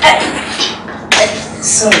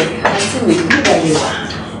 Sorry, àti mi nígbà yẹn wà.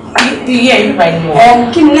 Iye nígbà yẹn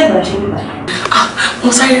wà. Kí ni lẹ́gbàá ṣe nígbà?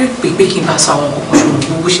 Mo sáré pè pé kí n bá sọ àwọn kòkòrò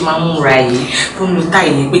ṣùgbọ́n bó ṣe máa ń múra yìí tó ń lo táì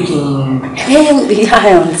yẹn pé kí n.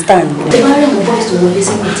 I understand. Ẹ bá rí àwọn bọ́ọ̀sì tó wọlé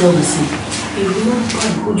sí hotel mi sí. Èrò náà bá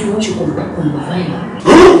ojú wọn ṣe kọ̀ọ̀kan báyìí.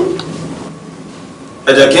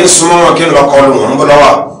 Ẹ jẹ́ kí n súnmọ́ wọn kí n lọ kọlu wọn ń bọ́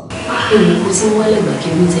lọ́wọ́. Èmi kò sí wálé ìgbà kí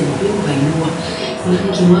n tẹ̀lé pé ìgbà yìí wà. Mo ní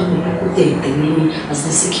kí n wá pẹ̀lú kó tẹ̀lé mi as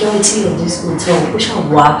the security of this hotel kó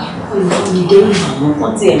ṣàwá kó lè fún mi dé ìgbà wọn kó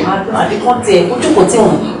tiẹ̀ máa dún àbí kó tiẹ̀ kó jókòó tí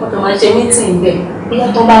wọn kó tó máa ṣe mítìn bẹ́ẹ̀ bóyá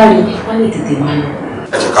tó bá rí wọn lè tètè máa lọ.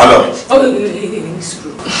 Ẹ jẹ́ ká lọ.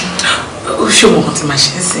 Ó ṣe ọmọ kan tí máa ṣe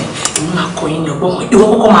ń sìn èmi máa kọ yín ní ọgbọ́n kan ìwọ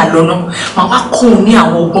kọ́kọ́ máa lọ náà máa wá kọ́ òun ní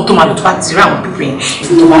àwọn ọgbọ́n tó máa lò tó bá ti rí àwọn pípẹ́ yẹn.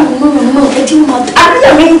 No, ẹ jẹ́ wọn máa tẹ̀lé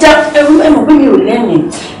àbíyá mi ń já ẹrú ẹ mọ̀ pé mi ò lẹ́mìí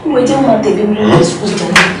ìwọ ẹ jẹ́ wọn máa tẹ̀lé mi lọ́wọ́ sùkúl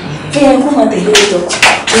jáde ẹ kó máa tẹ̀lé mi lọ.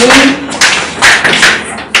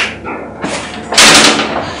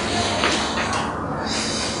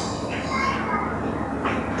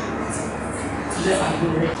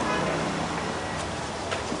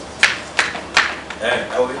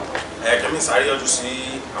 Kẹ́mi sáré yọjú sí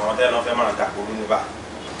àwọn tẹ́lẹ̀ náà fẹ́ máa dàgbò nínú bá.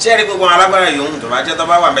 Ṣé ẹ rí gbogbo àwọn alágbára yòówù tó bá jẹ́ tó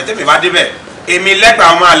bá wà mẹ́tẹ́ mi bá débẹ̀ èmi lẹ́gbàá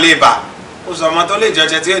ọmọ àlè bà ó sọ ọmọ tó lè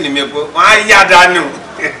jọjẹ tí ò ní mi po wọ́n á yá dànù.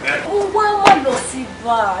 Ó wá wá lọ sí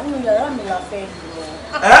bá a nínú yàrá mi la fẹ́ lọ.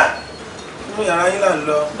 Nínú yàrá yín là ń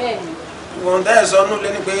lọ. Bẹ́ẹ̀ni. Wọ́n dá ẹ̀ sọ nù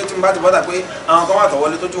lẹ́ni pé tí mo bá ti bọ́ta pé àwọn kan wà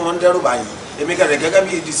tọ̀wọ́lé tójú wọn ń dẹ́rù báyìí èmi kẹ̀rẹ̀ gẹ́gẹ́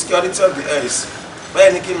bí the security of the earth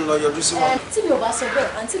bẹ́ẹ̀ ni kí n lọ yọjú sí wọn. Tí mi ò bá sọ bẹ́ẹ̀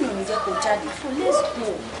àǹtí mi ò ní jẹ́ kó jáde fún let's go.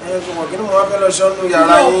 Gbọ̀ngàn kí ni mo wá fẹ́ lọ sọ́nù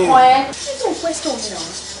yàrá yín. Ọkọ ẹ nínú question mi náà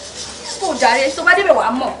kó jàre tó bá débẹ̀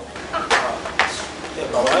wàá mọ̀.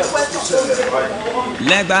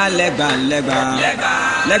 Lẹ́gbà lẹ́gbà lẹ́gbà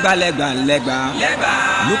lẹ́gbà lẹ́gbà lẹ́gbà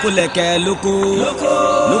lóko lẹ́kẹ̀ lóko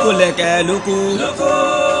lóko lẹ́kẹ̀ lóko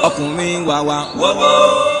ọkùnrin wàwà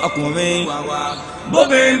ọkùnrin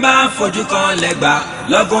bóbìnrin bá fojú kan lẹ́gbà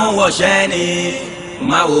lọ́gùn wọ̀ṣẹ́ ni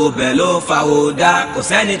máa wo bẹ́ẹ̀ ló fa wo dá kò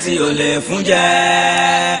sẹ́ni tí ò lè fún jẹ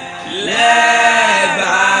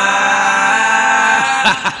lẹ́gbà.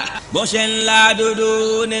 Bó ṣe ńlá dúdú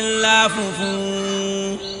ní ńlá funfun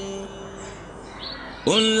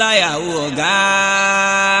ó ńlá yàwó ọ̀gá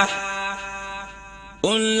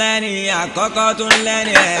ó ńlẹ́ni àkọ́kọ́ tó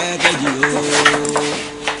ńlẹ́ni ẹ̀kejì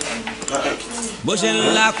o bó ṣe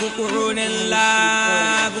ńlá kúkúrú ní ńlá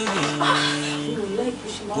gúngùn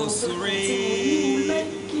kò súré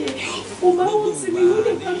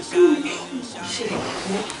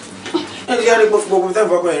ẹ ṣe àrígbó fún gbogbo tẹ́ ń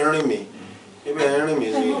fọkàn ẹ̀ rìn mí ibẹ̀ ẹ̀ rìn mí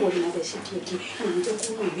sí. ẹ má wọlé máa bẹ ṣe kíákí òun jẹ́ kó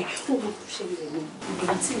mọ̀ ìwé ó mọ̀ tó ṣẹlẹ̀ ní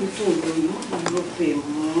ìgbà tí mi tó lọ yìí má lọ bẹ̀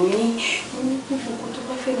mọ́ yín mo ní gbogbo nǹkan tó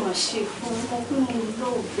bá fẹ́ máa ṣe fún ọmọ pé mo lọ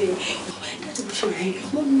bẹ̀ láti bó ṣe rí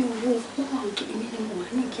wọ́n ní owó wọ́n máa ń kí èmi ni mo wà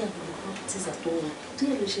ní kí àgbàdo kan ti sàtọ̀ wọn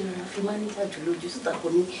díẹ̀ ló ṣe rárá fi máníjà jù lójú síta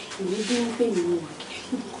kan ní ìwé bí wọ́n pè mí mo wà kí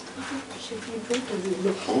gbogbo nǹkan tó bá fẹ́ ṣe fún ìjọ ìtọ́jú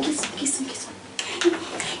lọ kìsì.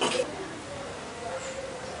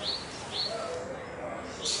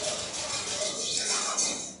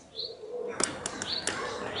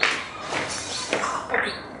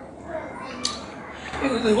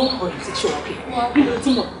 We won't hold it, sure, okay?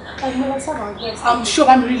 I'm sure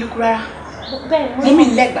I'm really cool. You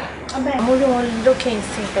mean Legba? I'm only one looking in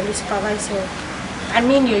pẹ̀lú supervisor. I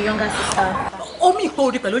mean your younger sister. Omi ìpò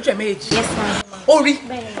orí pẹ̀lú ọjọ́ méjì. Yes, ma'am. Orí.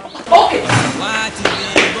 Okay. wá ti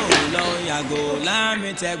dé bò lọ yàgò láàmì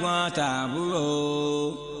tẹ̀gbọ́n tàbúrò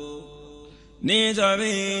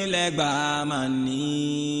nítorí Lẹ́gbà máa ní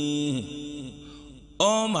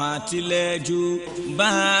ó máa tilẹ̀ ju bá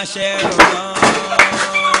a ṣe rọ̀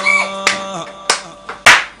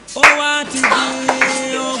ó wá ti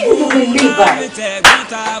di ogún láàmì tẹ̀gbọ́n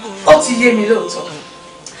tàbúrò. Ó ti yé mi lóòótọ́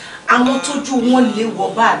àwọn tójú wọn lè wọ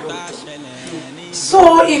báàlù so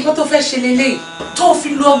nǹkan tó fẹ́ ṣe lélẹ́yìí tó fi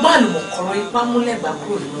lu ọgbà àlùmọ̀kọ́rọ́ ipá mú Lẹ́gbà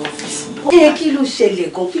kúrò nínú ọ́fíìsì. Kí ló ṣẹlẹ̀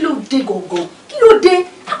gan kí ló dé gangan kí ló dé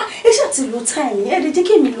ẹ ṣáà ti lo táìmì ẹ lè jẹ́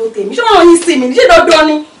kí èmi lo tèmi ṣé wọ́n yín sí mi ṣé dandan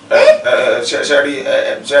ni.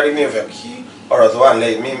 ṣẹ́rí mi ò fẹ́ kí ọ̀rọ̀ tó wà nílẹ̀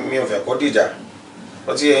yìí mi ò fẹ́ kó dìjà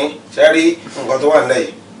ó ti yẹn ṣẹ́rí nǹkan tó wà nílẹ̀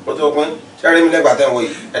yìí ó tó pín ṣẹ́rí mi Lẹ́gbà tẹ̀ ń wò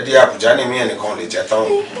yìí ẹ di Àbújá ní mí ẹnìkan lè jẹ tán.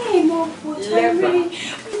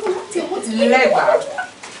 Lẹ́gbà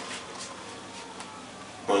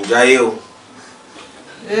mò ń jáyé o.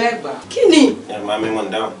 Lẹ́gbà. Kí ni. ẹ máa mi mọ̀ ń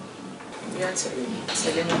dáhùn. Bí a tẹ̀lé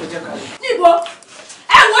mi kó jẹ́ ká lọ. Níbo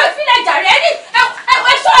ẹ wo ìfilẹ̀ jàre ẹ ní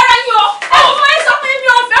ẹ sọ ara yín o ẹ wò mọ ẹ sọ pé mi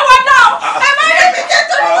ò fẹ́ wọn náà ẹ má yẹ mi jẹ́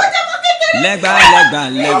torí mo jẹ́ mọ́ kékeré. Lẹ́gbà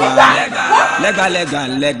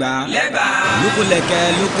lukulẹ̀kẹ̀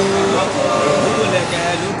luku lukulẹ̀kẹ̀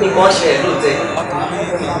luku. Nǹkan ṣẹlẹ̀ ló tẹ.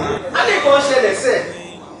 A ní nǹkan ṣẹlẹ̀ sẹ́ẹ̀.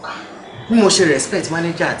 Bí mo ṣe respect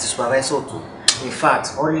manager àti supervisor tó, in fact,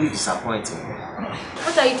 only disappointing.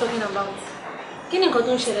 What are you talking about? Kí ni nǹkan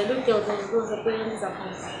tó ń ṣẹlẹ̀ ló tẹ ọ̀dọ̀ ìgbó sọ pé ní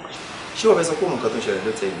disappoint? Ṣé o fẹ́ sọ pé nǹkan tó ń ṣẹlẹ̀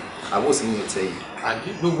ló tẹ yìí? Àbó sì ní òtẹ́ yìí. Àbí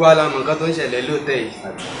gbogbo alamọ̀ nǹkan tó ń ṣẹlẹ̀ ló tẹ yìí.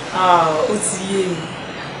 Ó ti yé mi.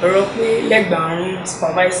 Ọ̀rọ̀ pé Lẹ́gbà ń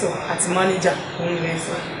supervisor àti manager òun lè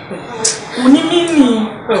sọ. Kò ní mímì.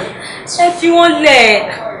 Ẹ fi wọ́n lẹ̀.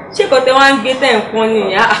 Ṣé kọ́tẹ́ wá ń gbé tẹ̀ ń pọ́n ni?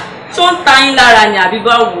 Ṣó ń ta yín lára ni àbí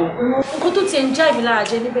báwo? Nǹkan tó ti ń já ìbí lára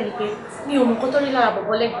jẹ níbẹ̀ ni pé mi ò mọ nǹkan tó rí lára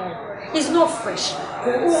bọ̀bọ̀ Lẹ́gbà. It's not fresh.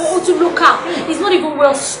 Ó tún local. It's not even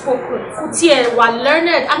well spoken. Kò tiẹ̀ wà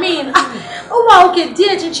learned. I mean, ó wà òkè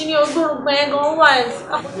díẹ̀ chinchin ní ọgbọ́n gbẹ̀yẹn gan ó wà ẹ̀.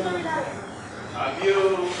 Àbí o,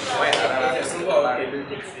 wọ́n ẹ̀ tàrà ẹ̀ sún bọ̀ òkè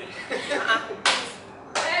lókè.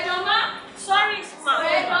 Ẹ̀dọ̀ má, sorry ma.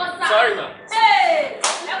 Ẹ̀dọ̀ sá. Sorry ma.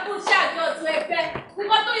 Ẹ kú iṣẹ́ àjọ ọ̀tún ẹgbẹ́.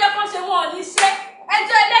 Nǹkan tó yẹ kó ṣe wọn ò ní ṣe.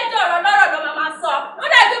 Ẹjọ́ ẹlẹ́jọ́ ọ̀rọ̀ lọ́rọ̀ ló máa sọ. Ó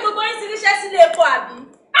dàbí gbogbo yín ti ríṣẹ́ sílé epo àbí.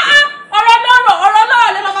 Ọ̀rọ̀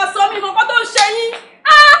lọ́rọ̀ lè máa sọ mí nǹkan tó ń ṣe yín.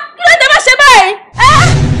 Kí ló dé bá ṣe báyìí?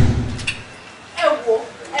 Ẹ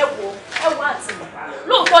wo àǹtí mi.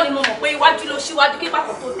 Lóòótọ́ ni mo mọ̀ pé iwájú ló ṣíwájú kí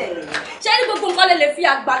pàtó tó tẹ̀lé. Ṣé ní gbogbo nǹkan lè fi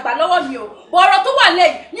àgbààgbà lọ́wọ́ mi o? Bọ̀ ọ̀rọ̀ tó wà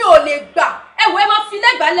lẹ́yìn mi ò lè gbà. Ẹ máa fi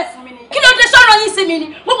Lẹ́gbà lẹ̀ fún mi ni. Kí ló dé sọ̀rọ̀ yín sí mi ni?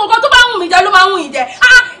 Gbogbo nǹkan tó bá wù mí jẹ ló máa wù yín jẹ.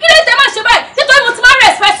 Kí ló dé má ṣe báyìí? Nítorí mo ti máa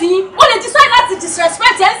respect yín. Mo lè decide láti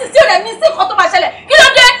disrespect yẹn sí ò lè ní sí nǹkan tó máa ṣẹlẹ̀. Kí ló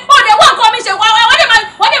dé? Ó lè wá nǹkan mi ṣe wọ́n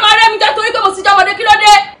lè máa rẹ́ mi jẹ torí pé mo ti jẹ́ ọmọdé. Kí ló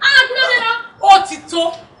dé? Kí ló dé náà? Ó ti tó.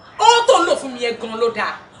 Owó tó ń lò fún mi yẹn gan ló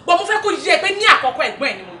dáa. Bọ̀ mo fẹ́ kó yé pé ní àkọ́kọ́ ẹ̀gbọ́n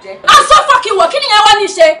ẹ̀ ni mo jẹ́. Aṣọ fọ́ọ̀kì wọ̀ kí ni yẹn wá ní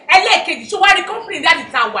ṣe? Ẹlẹ́ẹ̀kejì ṣó wá rí company dáàdì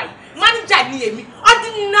tá a wà yìí. Manager ni èmi.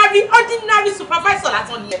 Ordinary supervisor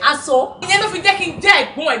lásán ni ẹ. Aṣọ. Ìyẹn ló fi jẹ́ kí n jẹ́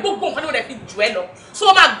ẹ̀gbọ́n ẹ̀ gbogbo nǹkan ni mo dẹ̀ fi jù ẹ lọ. So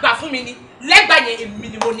ó máa gbà fún mi ni. Lẹ́gbà yẹn èmi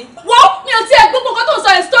ni mo ní. Wo mi ò tiẹ̀ gbogbo nǹkan tó ń sọ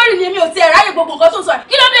ẹ̀ story ni mi ò tiẹ̀ ráyè gbogbo nǹkan tó ń sọ ẹ̀.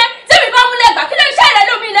 Kí ló dé? Tí mi bá mú Lẹ́gbà kí ló ń ṣe ẹ̀rẹ́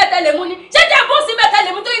lómi ilẹ̀ tẹ̀lé mu ni? Ṣé jẹ́ bó sí bẹ́ẹ̀ tẹ̀lé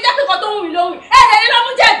mu tó yẹ jẹ́ pé nǹkan tó ń wù mí lóhùn? Ẹ̀rẹ́ ló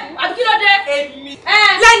mú Jẹ̀bú àbí kí ló dé? Èmi.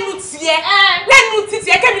 Lẹ́nu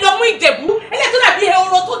tiẹ̀ kẹ́mi lọ mú Ìjẹ̀bú. Eléyìí tó dàbí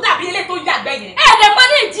ehoro tó dàbí eléyìí tó yàgbẹ́ yẹn. Ẹ̀rẹ́ mọ́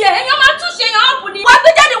ní ìdí ẹ̀ èèyàn máa túnṣe èèyàn ọ̀bù ni. Wọ́n gbé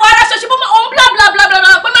jáde wọ aráṣọ ṣe fún òun bla bla bla bla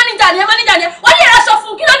pé máníjà ni ẹ wọ́n ní aráṣọ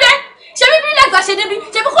fún kí ló dé? Ṣé bí Lẹ́gbà ṣe débi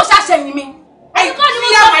ṣe bí kò ṣàṣẹyìn mi? Ẹ̀yìn kọ́ ni mo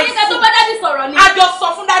sọ fún nígbà tó bá dádì sọ̀rọ̀ ni. A jọ sọ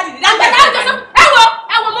fún dádì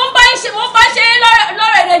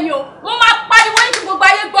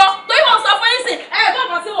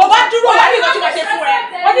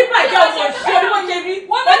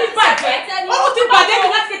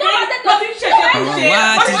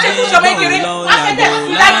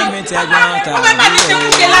láàmì tẹ̀gbọ́n tàbí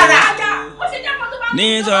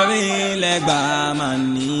nítorí lẹ́gbà máa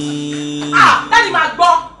ní. láti máa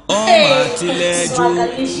gbọ́. ó máa tilẹ̀ ju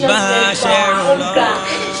bá a ṣe rò lọ.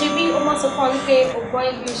 ṣe bí ó máa sọ fún ọ wípé o gbọ́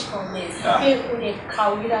English kan pé o lè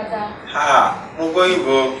kàwé dáadáa. mo gbọ́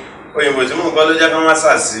òyìnbó tí mo gbọ́ ló jẹ́ kí wọ́n má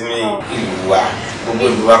sàsí mi ìlú wa gbogbo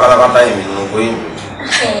ìlú wa pátápátá èmi ni mo gbọ́ òyìnbó.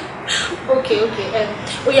 ok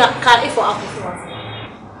ó yá ka A for apple fún wa.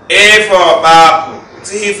 A for apple, T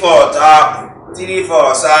for apple, T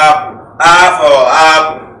for apple, A for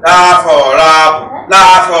apple, La for apple, La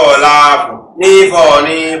for apple, N for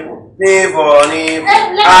nipple, N for nipple,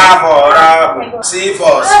 A for apple, C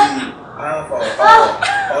for sea, A for apple,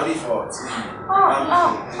 O for tea. I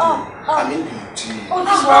mean beauty. Ó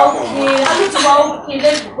ti wá òkè, àbí ti wá òkè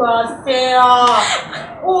lẹ́gbọ̀n ṣe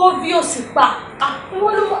ó bí ó sì pa.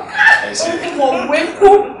 Ìwọ́n ló mọ̀ òwe kú.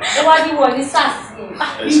 Ẹ wá ní wọ̀ ní sàṣì.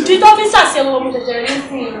 Ìdí tó fi sàṣì ẹ̀rọ ọmọ ṣẹ̀ṣẹ̀ rí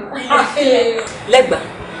sí i. Lẹ́gbà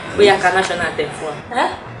bóyá ka national anthem fún wa.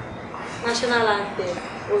 National anthem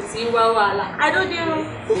kò sí wá wàhálà. Adódéró.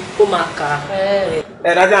 Ó máa kà á.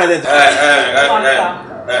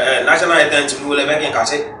 National anthem ti wúlẹ̀ bẹ́ẹ̀ kí n kà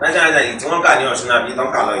sí. National anthem tí wọ́n kà ní Ọ̀ṣun àbí ìtàn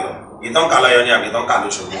kà lọ́yọ̀. Ìtàn kà lọ́yọ̀ ni àbí ìtàn kà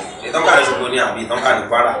lóṣogbo. Ìtàn kà lóṣogbo ni àbí ìtàn kà ní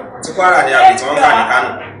Kwara. Tí Kwara ni àbí tí wọ́n kà ní Kánò.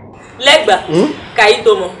 Lẹ́gbà kàyí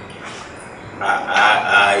tó mọ.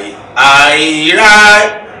 Àìráì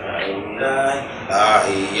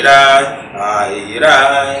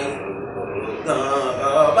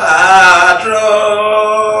Badro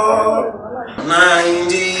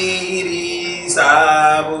Nàìjíríà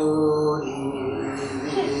sábòrì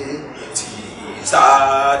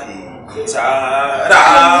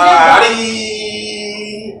Sàràrí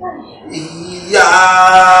ìyá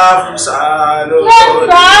Fúsàlò.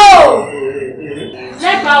 Lẹ́gbàá o.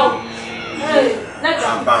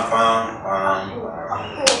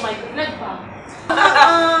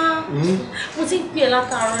 Mo ti ń pè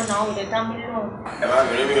látàárọ̀ náà ò lè dá mi lóhùn. Ẹ má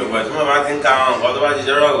bẹ̀rẹ̀ mi ò gbà tí mo bá ti ń ka àwọn nǹkan tó bá ti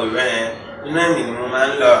jẹ́rọ̀ òwe bẹ́ẹ̀ yẹn inú ẹ̀mí ni mo máa ń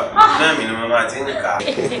lọ inú ẹ̀mí ni mo máa ti ń kà.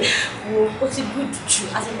 Wo ó ti good jù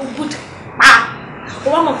àsìkò good pa ó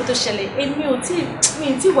wá mọ̀ kó tó ṣẹlẹ̀ èmi ò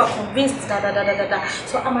tí wà convinced dáadáa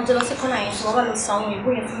so a máa jẹ lọ sí kọ́nà yẹn tí wọ́n bá lọ sọ àwọn ìbò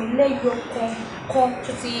yẹn fún mi lẹ́yọ kan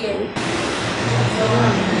tó ti yẹ.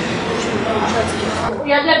 Ó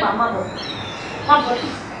yá lẹ́gbàá má bọ̀.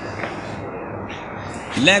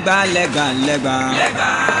 Lẹ́gbà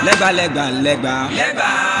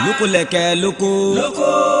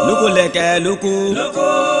lókòlẹ̀kẹ̀ lókò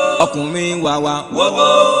ọkùnrin wàwà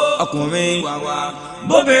ọkùnrin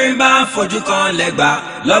bóbìnrin bá fojú kan lẹ́gbà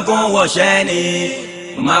lọ́gùn wọ̀ṣẹ́ ni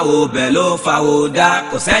máa wo bẹ̀ ló fa wo dá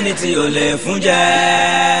kò sẹ́ni tí ò lè fún jẹ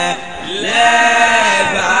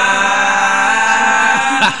lẹ́gbà.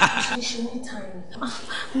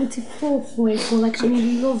 Mo ti fọ́ fún ẹ̀gbọ́n like I'm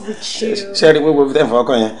in love with you. Ṣé ẹ rí gbogbo ibi tẹ́ ń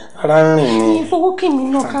fọwọ́kàn yẹn ara ń rìn ni. Ìfọwọ́kẹ́ mi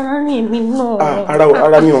náà kára rìn mí náà.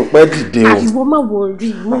 Ara mi ò ń pẹ́ dìde o. Àìwọ́ má wọrí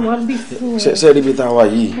mo wá bí fún ẹ. Ṣé ẹ rí ibi tá a wà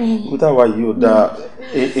yìí ibi tá a wà yìí ò dáa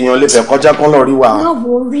èèyàn lè fẹ́ kọjá kán lọ rí wa. Má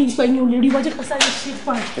wọrí ìgbẹ́ni ò lè rí wájú kan sáré ṣe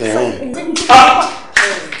fà.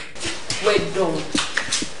 Wẹ̀dọ̀n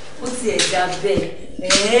ó ti ẹ̀dá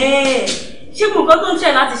bẹ́ẹ̀. Ṣé mo nǹkan tó ń ṣe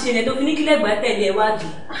láti ṣe ni tó fi ní kí Lẹ́gbàá tẹ̀lé ẹ wádìí?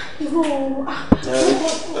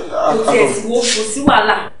 Kò tiẹ̀ sí wo kò sí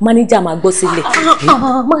wàhálà. Mánéjà máa gbọ́ sílẹ̀.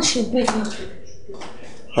 Má ṣe bẹ́ẹ̀ ni.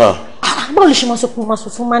 Báwo lè ṣe máa sọ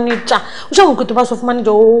fún mánéjà? Ó ṣàwọn nǹkan tó bá sọ fún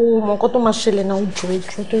mánéjà ó mọ nǹkan tó máa ṣẹlẹ̀ náà jọ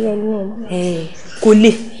tó yẹ náà. Kò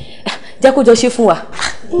lè jẹ́ kó jọ ṣe fún wa.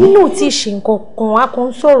 Inú ò tí ì ṣe nǹkan kan a kàn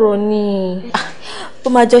ń sọ̀rọ̀ ni. Ó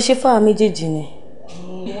máa jọ ṣe fáwọn méjèèjì ni.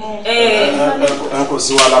 Kò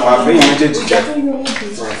sí wàhálà máa fẹ́ yín méjèèjì jẹ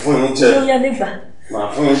máa fún yín jẹ máa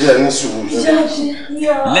fún yín jẹ ní sùúrù.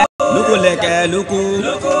 lókòlẹ̀kẹ̀ lóko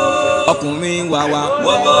ọkùnrin wàwà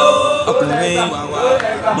ọkùnrin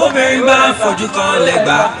bóbìnrin bá fojú kan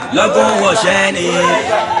Lẹ́gbà lọ́gùn wọ̀ṣẹ́ ni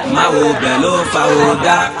máa wo bẹ̀ ló fa wo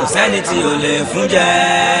dá kò sẹ́ni tí ò lè fún jẹ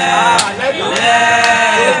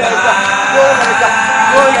Lẹ́gbà.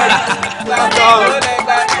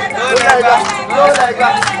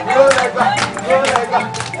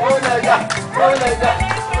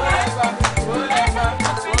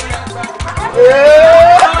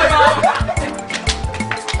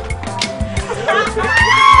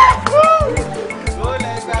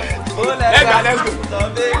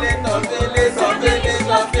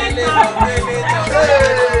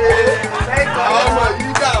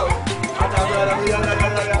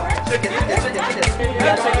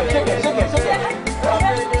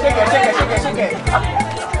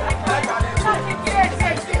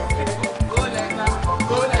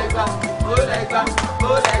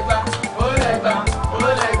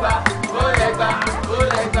 Go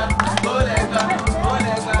Lẹ́gbà.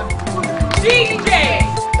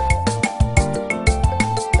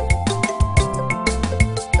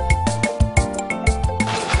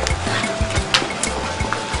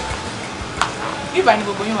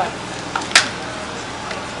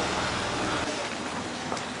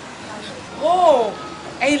 Oh,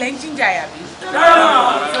 ẹ̀yin lẹ ń jíjà yà bí.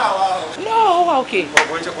 No, okay.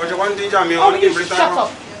 Ọ̀pọ̀ wọ́n ń díjà mi ọ̀ ní kí n bírí táwọn.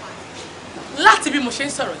 Láti bí mo ṣe ń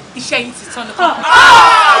sọ̀rọ̀ iṣẹ́ yín ti tán ní kọ́.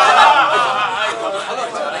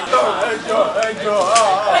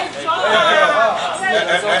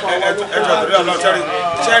 ẹjọ́ torí ọlọ́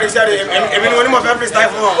ṣẹ́rí èmi ni wọ́n ní mo fẹ́ freestyle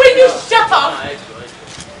fún ọ. Will you shut up?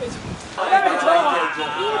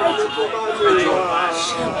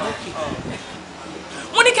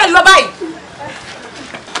 Mo ní kẹ́ lọ báyìí.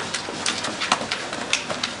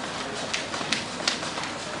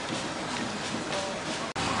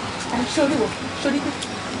 Sori wo sori pé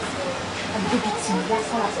àdébí tí mo wá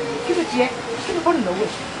sára kí ló jẹ kí ló bọ́ nínú owó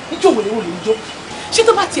ẹ̀ níjó wòlé wòlé níjó ṣé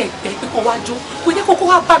tó bá tiẹ̀ gbẹ́ pé kó wá jó kò ní kókó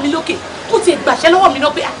wá bá mi lókè kó tiẹ̀ gbàṣẹ́ lọ́wọ́ mi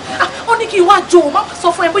náà pé ó ní kí n wá jó o má sọ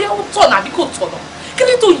fún ẹ bóyá ó tọ̀nà àbí kò tọ̀nà kí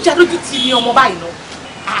ni tó ń já lójú ti ní ọmọ báyìí náà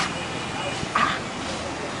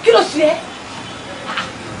kí ló ṣe é.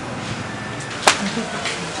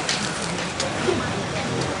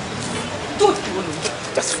 Don't go no,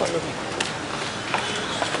 just follow me.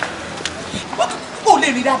 Ó lè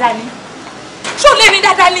rí dáadáa ni. Ṣé ó lè rí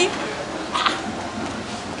dáadáa ni?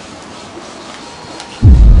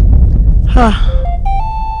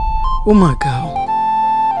 Ó mà ga o.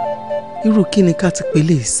 Irú kí ni ká ti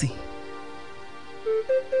pélé sí?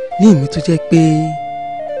 Ní èmi tó jẹ́ pé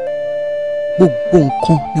gbogbo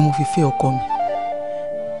nǹkan ni mo fi fẹ́ ọkọ mi.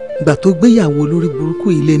 Ìgbà tó gbéyàwó lórí burúkú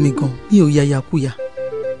ilé mi gan, mi ò yàyàkúyà.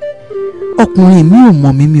 Ọkùnrin mi ò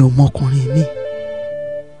mọ̀ mi ò mọ ọkùnrin mi.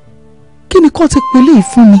 Kí ni kọ́ ti pélé yìí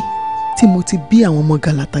fún mi tí mo ti bí àwọn ọmọ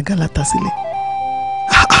gàlàtà sílẹ̀?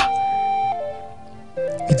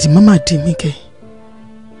 Ìdí máma dì mí kẹ́.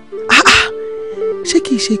 Ṣé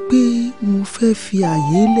kìí ṣe pé mo fẹ́ fi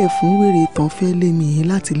àyè lẹ̀ fún wèrè tán fẹ́ lé mi yìí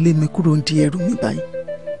láti lé mi kúrò ní ẹrù mi báyìí?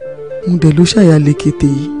 Mo dẹ̀ ló ṣàyà lékété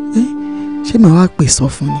yìí. Ṣé màá wá pè sọ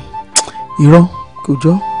fún ni? Irọ́ kò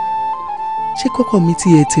jọ́. Ṣé kọ́kọ́ mi ti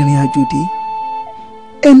ẹ̀ ti rìn àjò dé?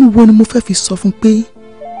 Ẹnu wo ni mo fẹ́ fi sọ fún pé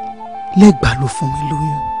lẹ́gbàá ló fún mi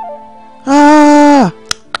lóyún?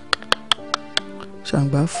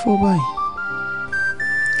 Ṣàǹgbá fọ́ báyìí.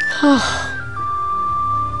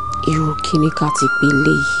 Irú kíní ká ti pé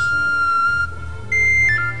léyìí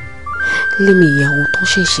lémi ìyàwó tó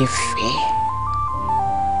ṣẹ̀ṣẹ̀ fẹ́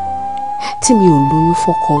tí mi ò lóyún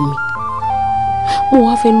fọ́kọ mi mo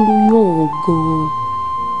wá fẹ́ lóyún ọ̀hún gan-an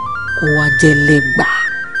ó wá jẹ́ lẹ́gbàá.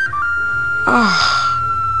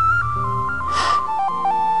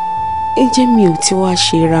 Ǹjẹ́ mi ò ti wá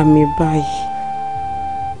ṣe ra mi báyìí?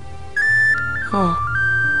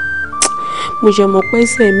 Mo ṣe mọ̀ pé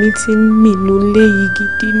ẹsẹ̀ mi ti ń mìnú léyìí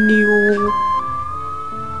gidi ni o.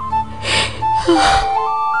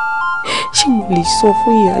 Ṣé mo lè sọ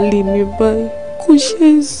fún ìyáálé mi báyìí? Kò ṣe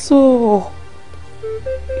é sọ.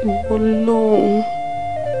 Ìwọ Ọlọ́run.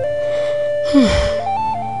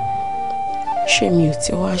 Ṣé mi ò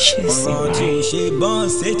ti wá ṣe sí báyìí? Ọ̀rọ̀ tí ò ṣe gbọ́n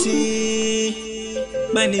sétí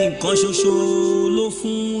pẹ́ni nǹkan ṣoṣo ló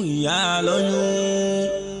fún ìyá lóyún.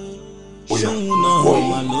 Ṣóun náà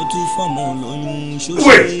wà ló tún fọ́mọ lóyún ṣoṣo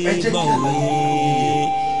gbọ́n òwe.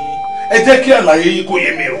 Ẹ jẹ́ kí àlàyé yín kó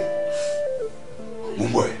yé mi o. Mo ń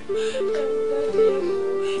bọ̀ ẹ́.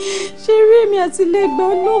 Ṣé rí èmi àti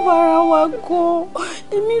lẹ́gbẹ̀ẹ́ love ara wa gan-an?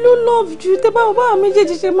 Èmi ló love jù tẹ́ bá bá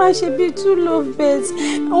méjèèjì ṣe máa ṣe bíi two love birds.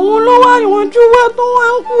 Àwọn ló wá ìwọ̀njú wá tó wá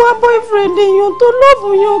ń kú wá boyfriend èèyàn tó love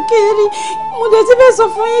yàn kiri. Mo dẹ̀ ti fẹ́ sọ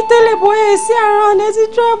fún yín tẹ́lẹ̀ bóyá ẹ sí ara ọ̀nà ti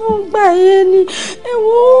travel gbà yẹn ni.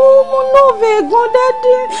 Ẹ̀wọ̀n mo love ẹ̀gbọ́n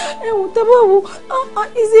dáadé. Ẹ̀wọ̀n tẹ́ bá wò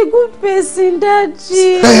he's a good person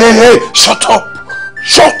daddy. Hey, shut up!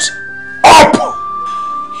 Shut up!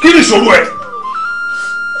 Kí ni ìṣòro ẹ̀?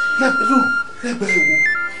 Lẹ́gbẹ̀ẹ́ wo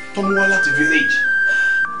tó mú wá láti village?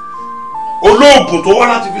 Olóògùn tó wá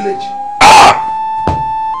láti village?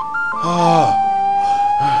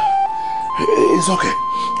 It's okay.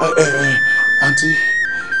 Àǹtí,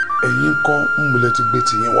 ẹ̀yin kọ́ ń múlẹ̀ ti gbé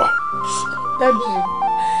tiyín wá. Dájú,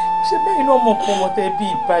 ṣé bẹ́ẹ̀ náà mọ̀ pọ̀ mọ́tẹ́ bí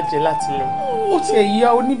ìbàjẹ́ láti lọ? Ó ti ẹ̀yà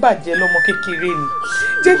oníbàjẹ́ lọ́mọ kékeré ni.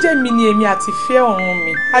 Jẹ́jẹ́ mi ni èmi àti fẹ́ ọ̀run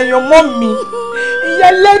mi, àyànmọ́ mi, ìyá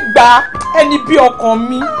Lẹ́gbàá ẹni bí ọkàn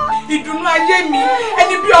mi, ìdùnnú ayé mi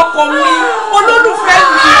ẹni bí ọkàn mi, olólùfẹ́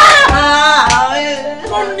mi.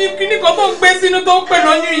 Tó ní kíní kan tó ń gbé sínú tó ń pè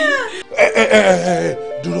lóyún yìí.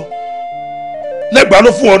 Dúró. Lẹ́gbàá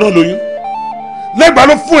ló fún ọ náà lóyún. Lẹ́gbàá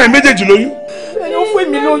ló fún ẹ méjèèjì lóyún. Ó fún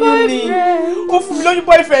mi lóyún ni. Ó fún mi lóyún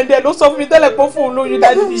boyfriend ẹ̀ ló sọ fún mi tẹ́lẹ̀ pé ó fún òun lóyún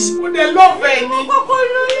dájú. Ó dẹ̀ lọ́ọ̀fẹ́ ni.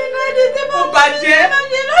 Ó bàjẹ́.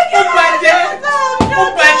 Ó bàjẹ́. Ó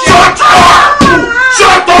bàjẹ́.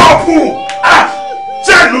 Shut up!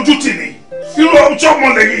 Ṣé ẹ lójú tì ní? Irú ọjọ́ ọmọ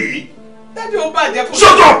lẹ́yìn yìí. Dájú ó bàjẹ́ kò.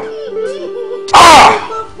 Shut up!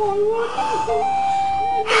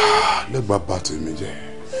 lẹ́gbàá bá tèmi jẹ́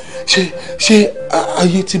ṣé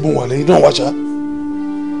ayé tí mo wà lẹ́yìn náà wá ṣá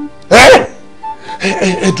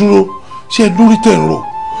ẹ dúró ṣé lórí tẹ̀ ń rò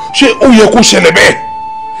ṣé ó yẹ kó ṣẹlẹ̀ bẹ́ẹ̀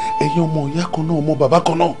ẹ̀yin ọmọ ìyá kan náà ọmọ bàbá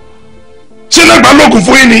kan náà ṣé lẹ́gbàá lóògùn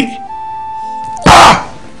fún yín ni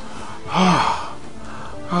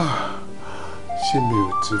ṣé mi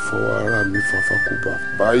ò ti fọwọ́ ara mi fàfakùbà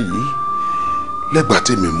báyìí lẹ́gbàá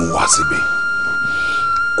tèmi mú wá síbi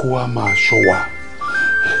kó wá máa ṣọ́ wa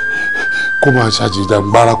kó máa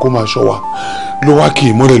ṣàjìdàgbára kó máa ṣọ́ wa ló wá kí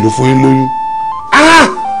ìmọ́lẹ̀ ló fún yín lóyún.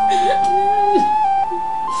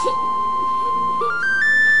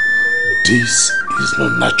 This is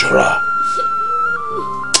not natural.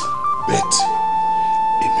 Bet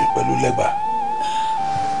èmi pẹ̀lú lẹ́gbàá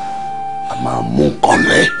a máa mú nǹkan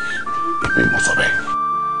lẹ́ èmi mọ̀ sọ bẹ́ẹ̀.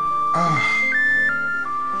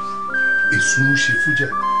 Èsúrú ṣe fújà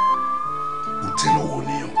ó tẹ́ lọ́wọ́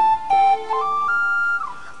níyàn.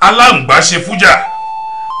 Aláǹgbá ṣe fújà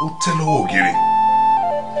ó tẹ́ lọ́wọ́ ògiri.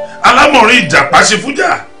 Alámọ̀rin ìjàpá ṣe fújà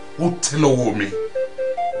ó tẹ́ lọ́wọ́ mi.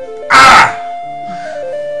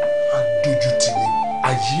 Adójútì ni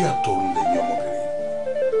ayé àtọ̀run lẹ́yìn ọmọbìnrin.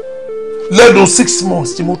 Lẹ́nu 6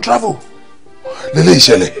 months tí mo travel lélẹ́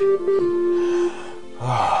ìṣẹ̀lẹ̀.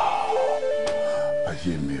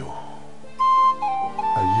 Ayé mi o,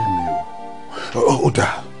 ayé mi o. Ó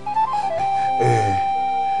dáa.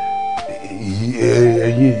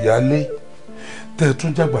 Ẹ̀yin ìyálé tẹ́ ẹ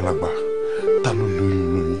tún jágbàlagbà ta ló lóyún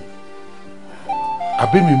lóyún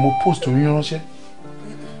àbí mi mo post oyún ránṣẹ́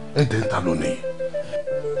ẹ dẹ̀ ta ló ní.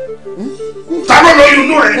 Ta ló lóyún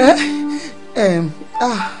nú ẹ.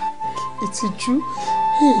 ìtìjú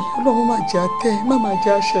ọlọ́run máa jẹ́ àtẹ má máa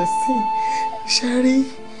jẹ́ àṣẹ sí ṣe rí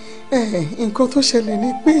nǹkan tó ṣẹlẹ̀ ni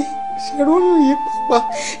pé ṣe róyún yìí pàápàá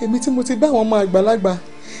èmi tí mo ti bá àwọn ọmọ àgbàlagbà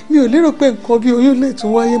mi ò lérò pé nǹkan bí oyún lè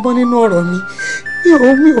tún wáyé bọ́ nínú ọ̀rọ̀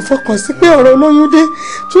mi ò fọkàn sí pé ọ̀rọ̀ olóyún dé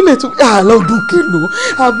tún lè tún lọ́dún kìlò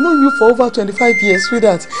I've known you for over 25 years with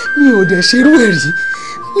that mi ò dẹ̀ ṣerú ẹ̀ rí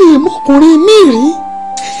mi ìmọ̀kùnrin mi rí.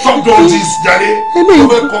 Stop doing this jare. eléyìí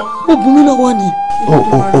ó bù mí lọ́wọ́ ni.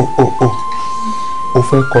 o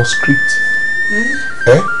fẹ́ kọ script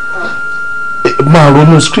máa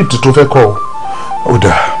ronú script tó fẹ́ kọ ó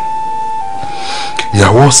dà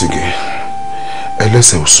ìyàwó ọ̀sìnkẹ́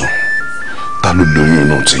ẹlẹ́sẹ̀ òsùn ta ló lóyún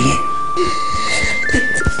inú tiyín.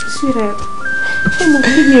 ṣíra ọmọ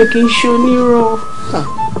kí mi ò kí ń ṣe onírọ́.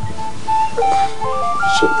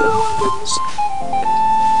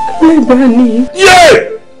 lẹ́gbàá ni.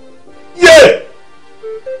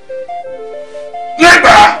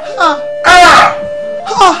 lẹ́gbàá.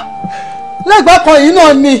 lẹ́gbàá kan yìí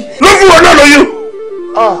náà ni. ló fún wọn náà lóyún.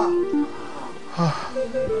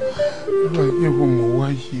 ìwà ìwọ mọ̀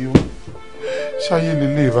wáyé o ṣáyé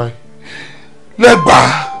lélẹ̀ báyìí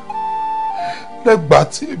lẹ́gbàá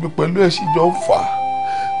tí èmi pẹ̀lú ẹ̀ sì jọ ń fà á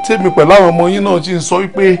tèmi pẹ̀lú àwọn ọmọ yín náà ti ń sọ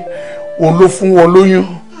wípé òun ló fún wọn lóyún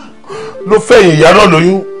ló fẹ̀yìn ìyá náà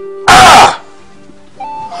lóyún.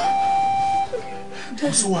 kò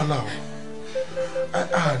sí wàhálà o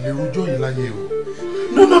a lè rojọ́ yìí láyé o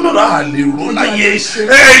no a lè ro láyé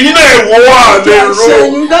ẹ̀yin náà wọ́ a lè ro.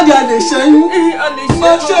 ṣẹ́yún dájú a lè ṣẹ́yún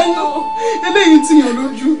máa ṣẹ́yún eléyìí ti yàn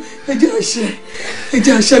lójú ẹ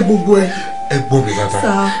jẹ́ àṣẹ gbogbo ẹ̀. ẹ gbọ́ mi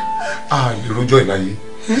dáadáa a lè rojọ́ ìláyé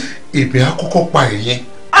èmi á kọ́kọ́ pa ẹ̀yẹn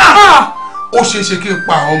ó ṣeé ṣe kí n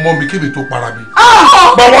pa àwọn ọmọ mi kébi tó para mi.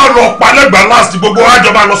 bàbá lọ pa lẹ́gbàá last gbogbo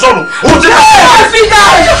àjọba lọ sọ́run ó ti bá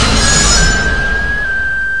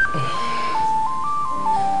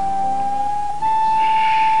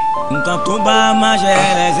nǹkan tó bá máa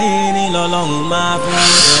ṣẹlẹ̀ sí ní lọ́lọ́run máa fi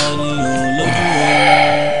ẹni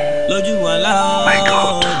lójú wa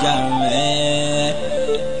láọjà rẹ̀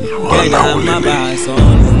kẹjà má bàa sọ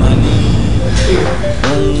ló máa ní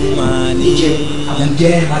òun máa ní ẹni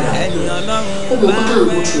ọlọ́run bá rẹ̀.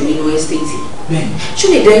 nínú ẹ́stéètì ṣó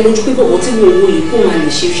lè dá ẹ lójú pé bọ̀bọ̀ tí mo wò yìí kó máa lè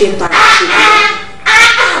ṣe iṣẹ́ ta ṣe.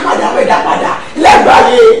 padà padà padà lẹ́gbàá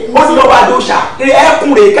yé wọ́n ti lọ́wọ́ àdóṣà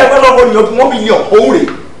ẹ̀kún rè kẹ́fẹ́ lọ́wọ́ ni ọdún 1 million òun rè.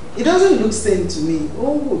 It doesn't look same to me. Ó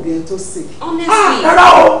wò bí ẹni tó sick. Honestly. Rárá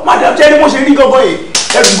o, madam ṣe ni mo ṣe rí gangan yìí.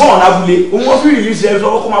 Ẹ̀rù gan ọ̀nà abúlé, òun wọ́n fi release ẹ̀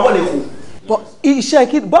sọ́kọ́ máa bọ̀ lẹ́kọ̀ọ́. But iṣẹ́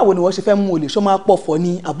kí báwo ni wọ́n ṣe fẹ́ mú olè ṣọ́ máa pọ̀ fọ́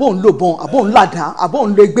ni àbó ń lò bọ́n àbó ń làdá àbó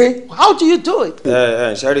ń lè gbé. How do you do it?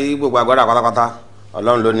 Ṣé rí gbogbo agbára pátápátá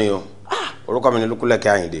Ọlọ́run ló ní o. Orúkọ mi ni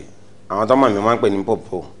Lukulẹ̀kẹ́ Àyìndé. Àwọn tọ́mọ̀ mi máa ń pè ní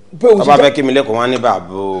Popo. Tó bá fẹ́ kí mi lẹ́kọ̀ọ́ wọn ní bàbá.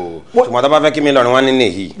 Ṣùgbọ́n tó bá fẹ́ kí mi lọ́rin wọn ní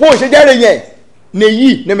Nèyí. Bó ṣe jẹ́rìí yẹn,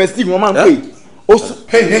 Nèyí Nẹ́mẹ̀sì wọn máa ń pè.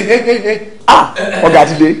 Ọ̀gá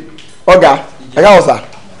ti dé. Ọ̀gá, ẹ káwọ̀ sà.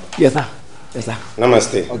 Yes sir. Yes sir.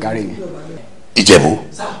 Namaste. Ọ̀gá rẹ̀ mi. Ìjẹ̀bú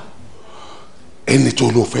ẹni tó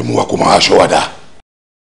ló fẹ́ mú wa kó máa ṣọ́ wa dá.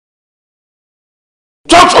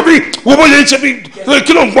 bí wo bó ṣe ń ṣe bí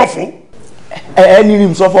kí ló ń gbọ́ fún. ẹni rí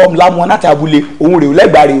mi sọ fún lámú láti abúlé òun rèé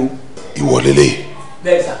lẹ́gbàá rèé o. ìwọ lélẹ̀.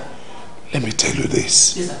 bẹ́ẹ̀ sà. let me tell you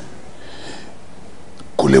this. Yes, sir.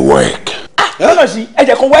 Kò lè work. ẹ lọ sí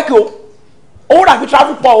ẹ̀jẹ̀ kan wẹ́kì o owó rà fi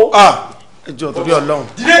travel pọ̀ o. ẹ jọ torí Ọlọ́run.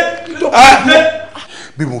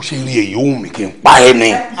 bí mo ṣe rí èyí ohun mi kì í pa ẹ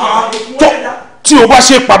ni tí o bá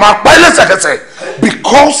ṣe pa máa pa ẹ lẹ́sẹ̀kẹsẹ̀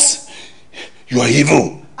because you are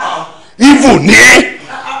evil. Evil ni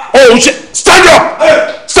ẹ o ṣe stand up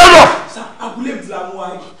stand up.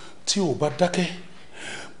 tí o bá dákẹ́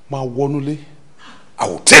máa wọnúlé I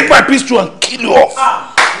will take my pistol and kill you off.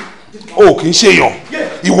 o kì í ṣe èèyàn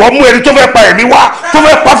ìwọ mú ẹni tó fẹ́ pa ẹ̀mí wá tó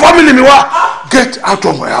fẹ́ pa family mi wá get out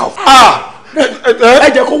of my house. ẹ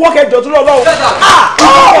jẹ́ kó wọ́kẹ́ jọ tó lọ́wọ́.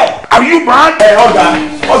 are you mad.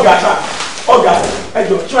 ọ̀gá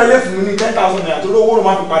ẹjọ tí wọ́n lé fún mi ní 10,000 naira tó lówó ló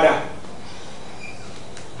máa fi padà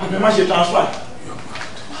àbẹ má ṣe transfer.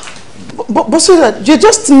 But so that you're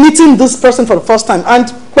just meeting this person for the first time and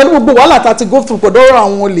pẹ̀lú gbogbo wàhálà tá a ti go through pẹ̀lú ọ̀rọ̀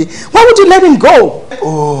àwọn olè why would you let him go.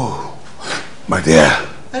 Oh my dear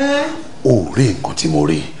o rí nǹkan tí mo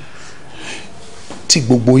rí tí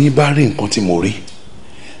gbogbo yín bá rí nǹkan tí mo rí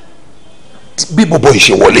bí bọ̀bọ̀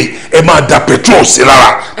ìṣèwọlé ẹ máa da petrol sí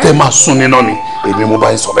lára tẹ máa sún níná ni èmi mo bá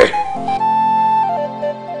yín sọ bẹ́ẹ̀.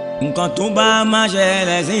 nǹkan tó bá máa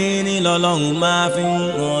ṣẹlẹ̀ sí ni lọ́lọ́run máa fi ń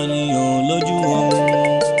hàn ní o lójú ohun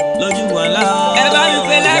lójú wàhálà. ẹ bá mi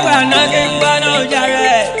pé lẹ́gbàá náà kí n gbọ́ náà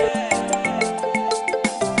jàre.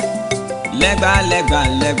 lẹ́gbàá lẹ́gbàá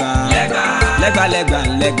lẹ́gbàá lẹ́gbàá lẹ́gbàá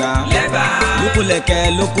lẹ́gbàá lókùlẹ̀kẹ̀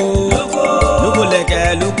lóko lókùlẹ̀kẹ̀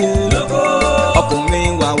lóko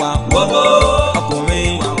ọkùnrin wàwà wọ́wọ́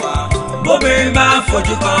ọkùnrin wàwà bóbìnrin bá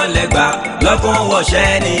fojú kan lẹ́gbàá lọ́kàn wọ̀ṣẹ́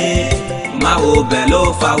ni máa wo bẹ́ẹ̀ ló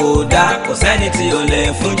fa wo dá kò sẹ́ni tí o lè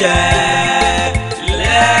fún jẹ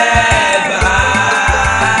lẹ́gbàá.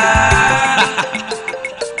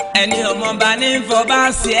 ẹni ọmọ bá ní fọ́ bá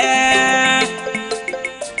sí ẹ́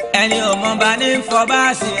ẹni ọmọ bá ní fọ́ bá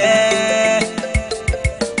sí ẹ́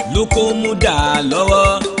lóko mú dà lọ́wọ́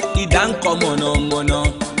ìdá ń kọ́ mọ̀nàmọ́ná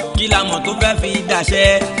kí la mọ̀ tó fẹ́ fi dàṣẹ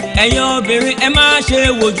ẹ̀yin obìnrin ẹ má ṣe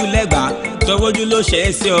wojú lẹ́gbàá tó wojú ló ṣe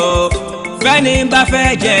é sí o fẹ́ni bá fẹ́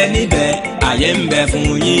jẹ níbẹ̀ àyè ń bẹ fún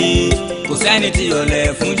yín kò sẹ́ni tí ò lè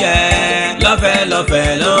fún jẹ lọ́fẹ̀ẹ́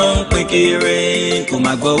lọ́fẹ̀ẹ́ ló ń pín kiri kò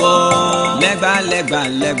má gbowó lẹ́gbàá lẹ́gbàá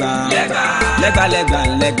lẹ́gbàá lẹ́gbàá lẹ́gbàá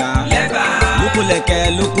lẹ́gbàá lókùlẹ̀kẹ̀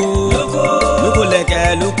lóko lókùlẹ̀kẹ̀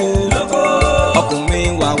lóko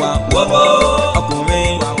ọkùnrin wàwà wọ́wọ́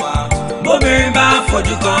ọkùnrin wàwà bóbìnrin bá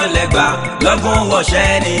fojú kan lẹ́gbàá lọ́gbọ́n wọ̀ṣẹ́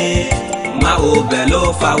ni máa wo bẹ́ẹ̀ ló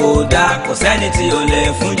fa wo dá kò sẹ́ni tí ò lè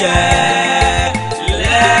fún jẹ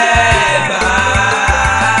lẹ́gbàá.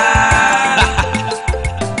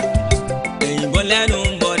 èyìnbó lẹ́nu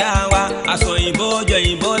ń bọ̀dá wa aṣọ òyìnbó jọ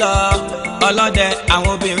òyìnbó lọ ọlọ́dẹ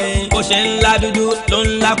àwọn obìnrin ó ṣe ńlá dúdú ló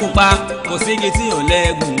ńlá pupa kò sígi tí ò lè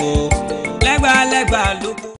gùn o lẹ́gbàá lẹ́gbàá ló kù.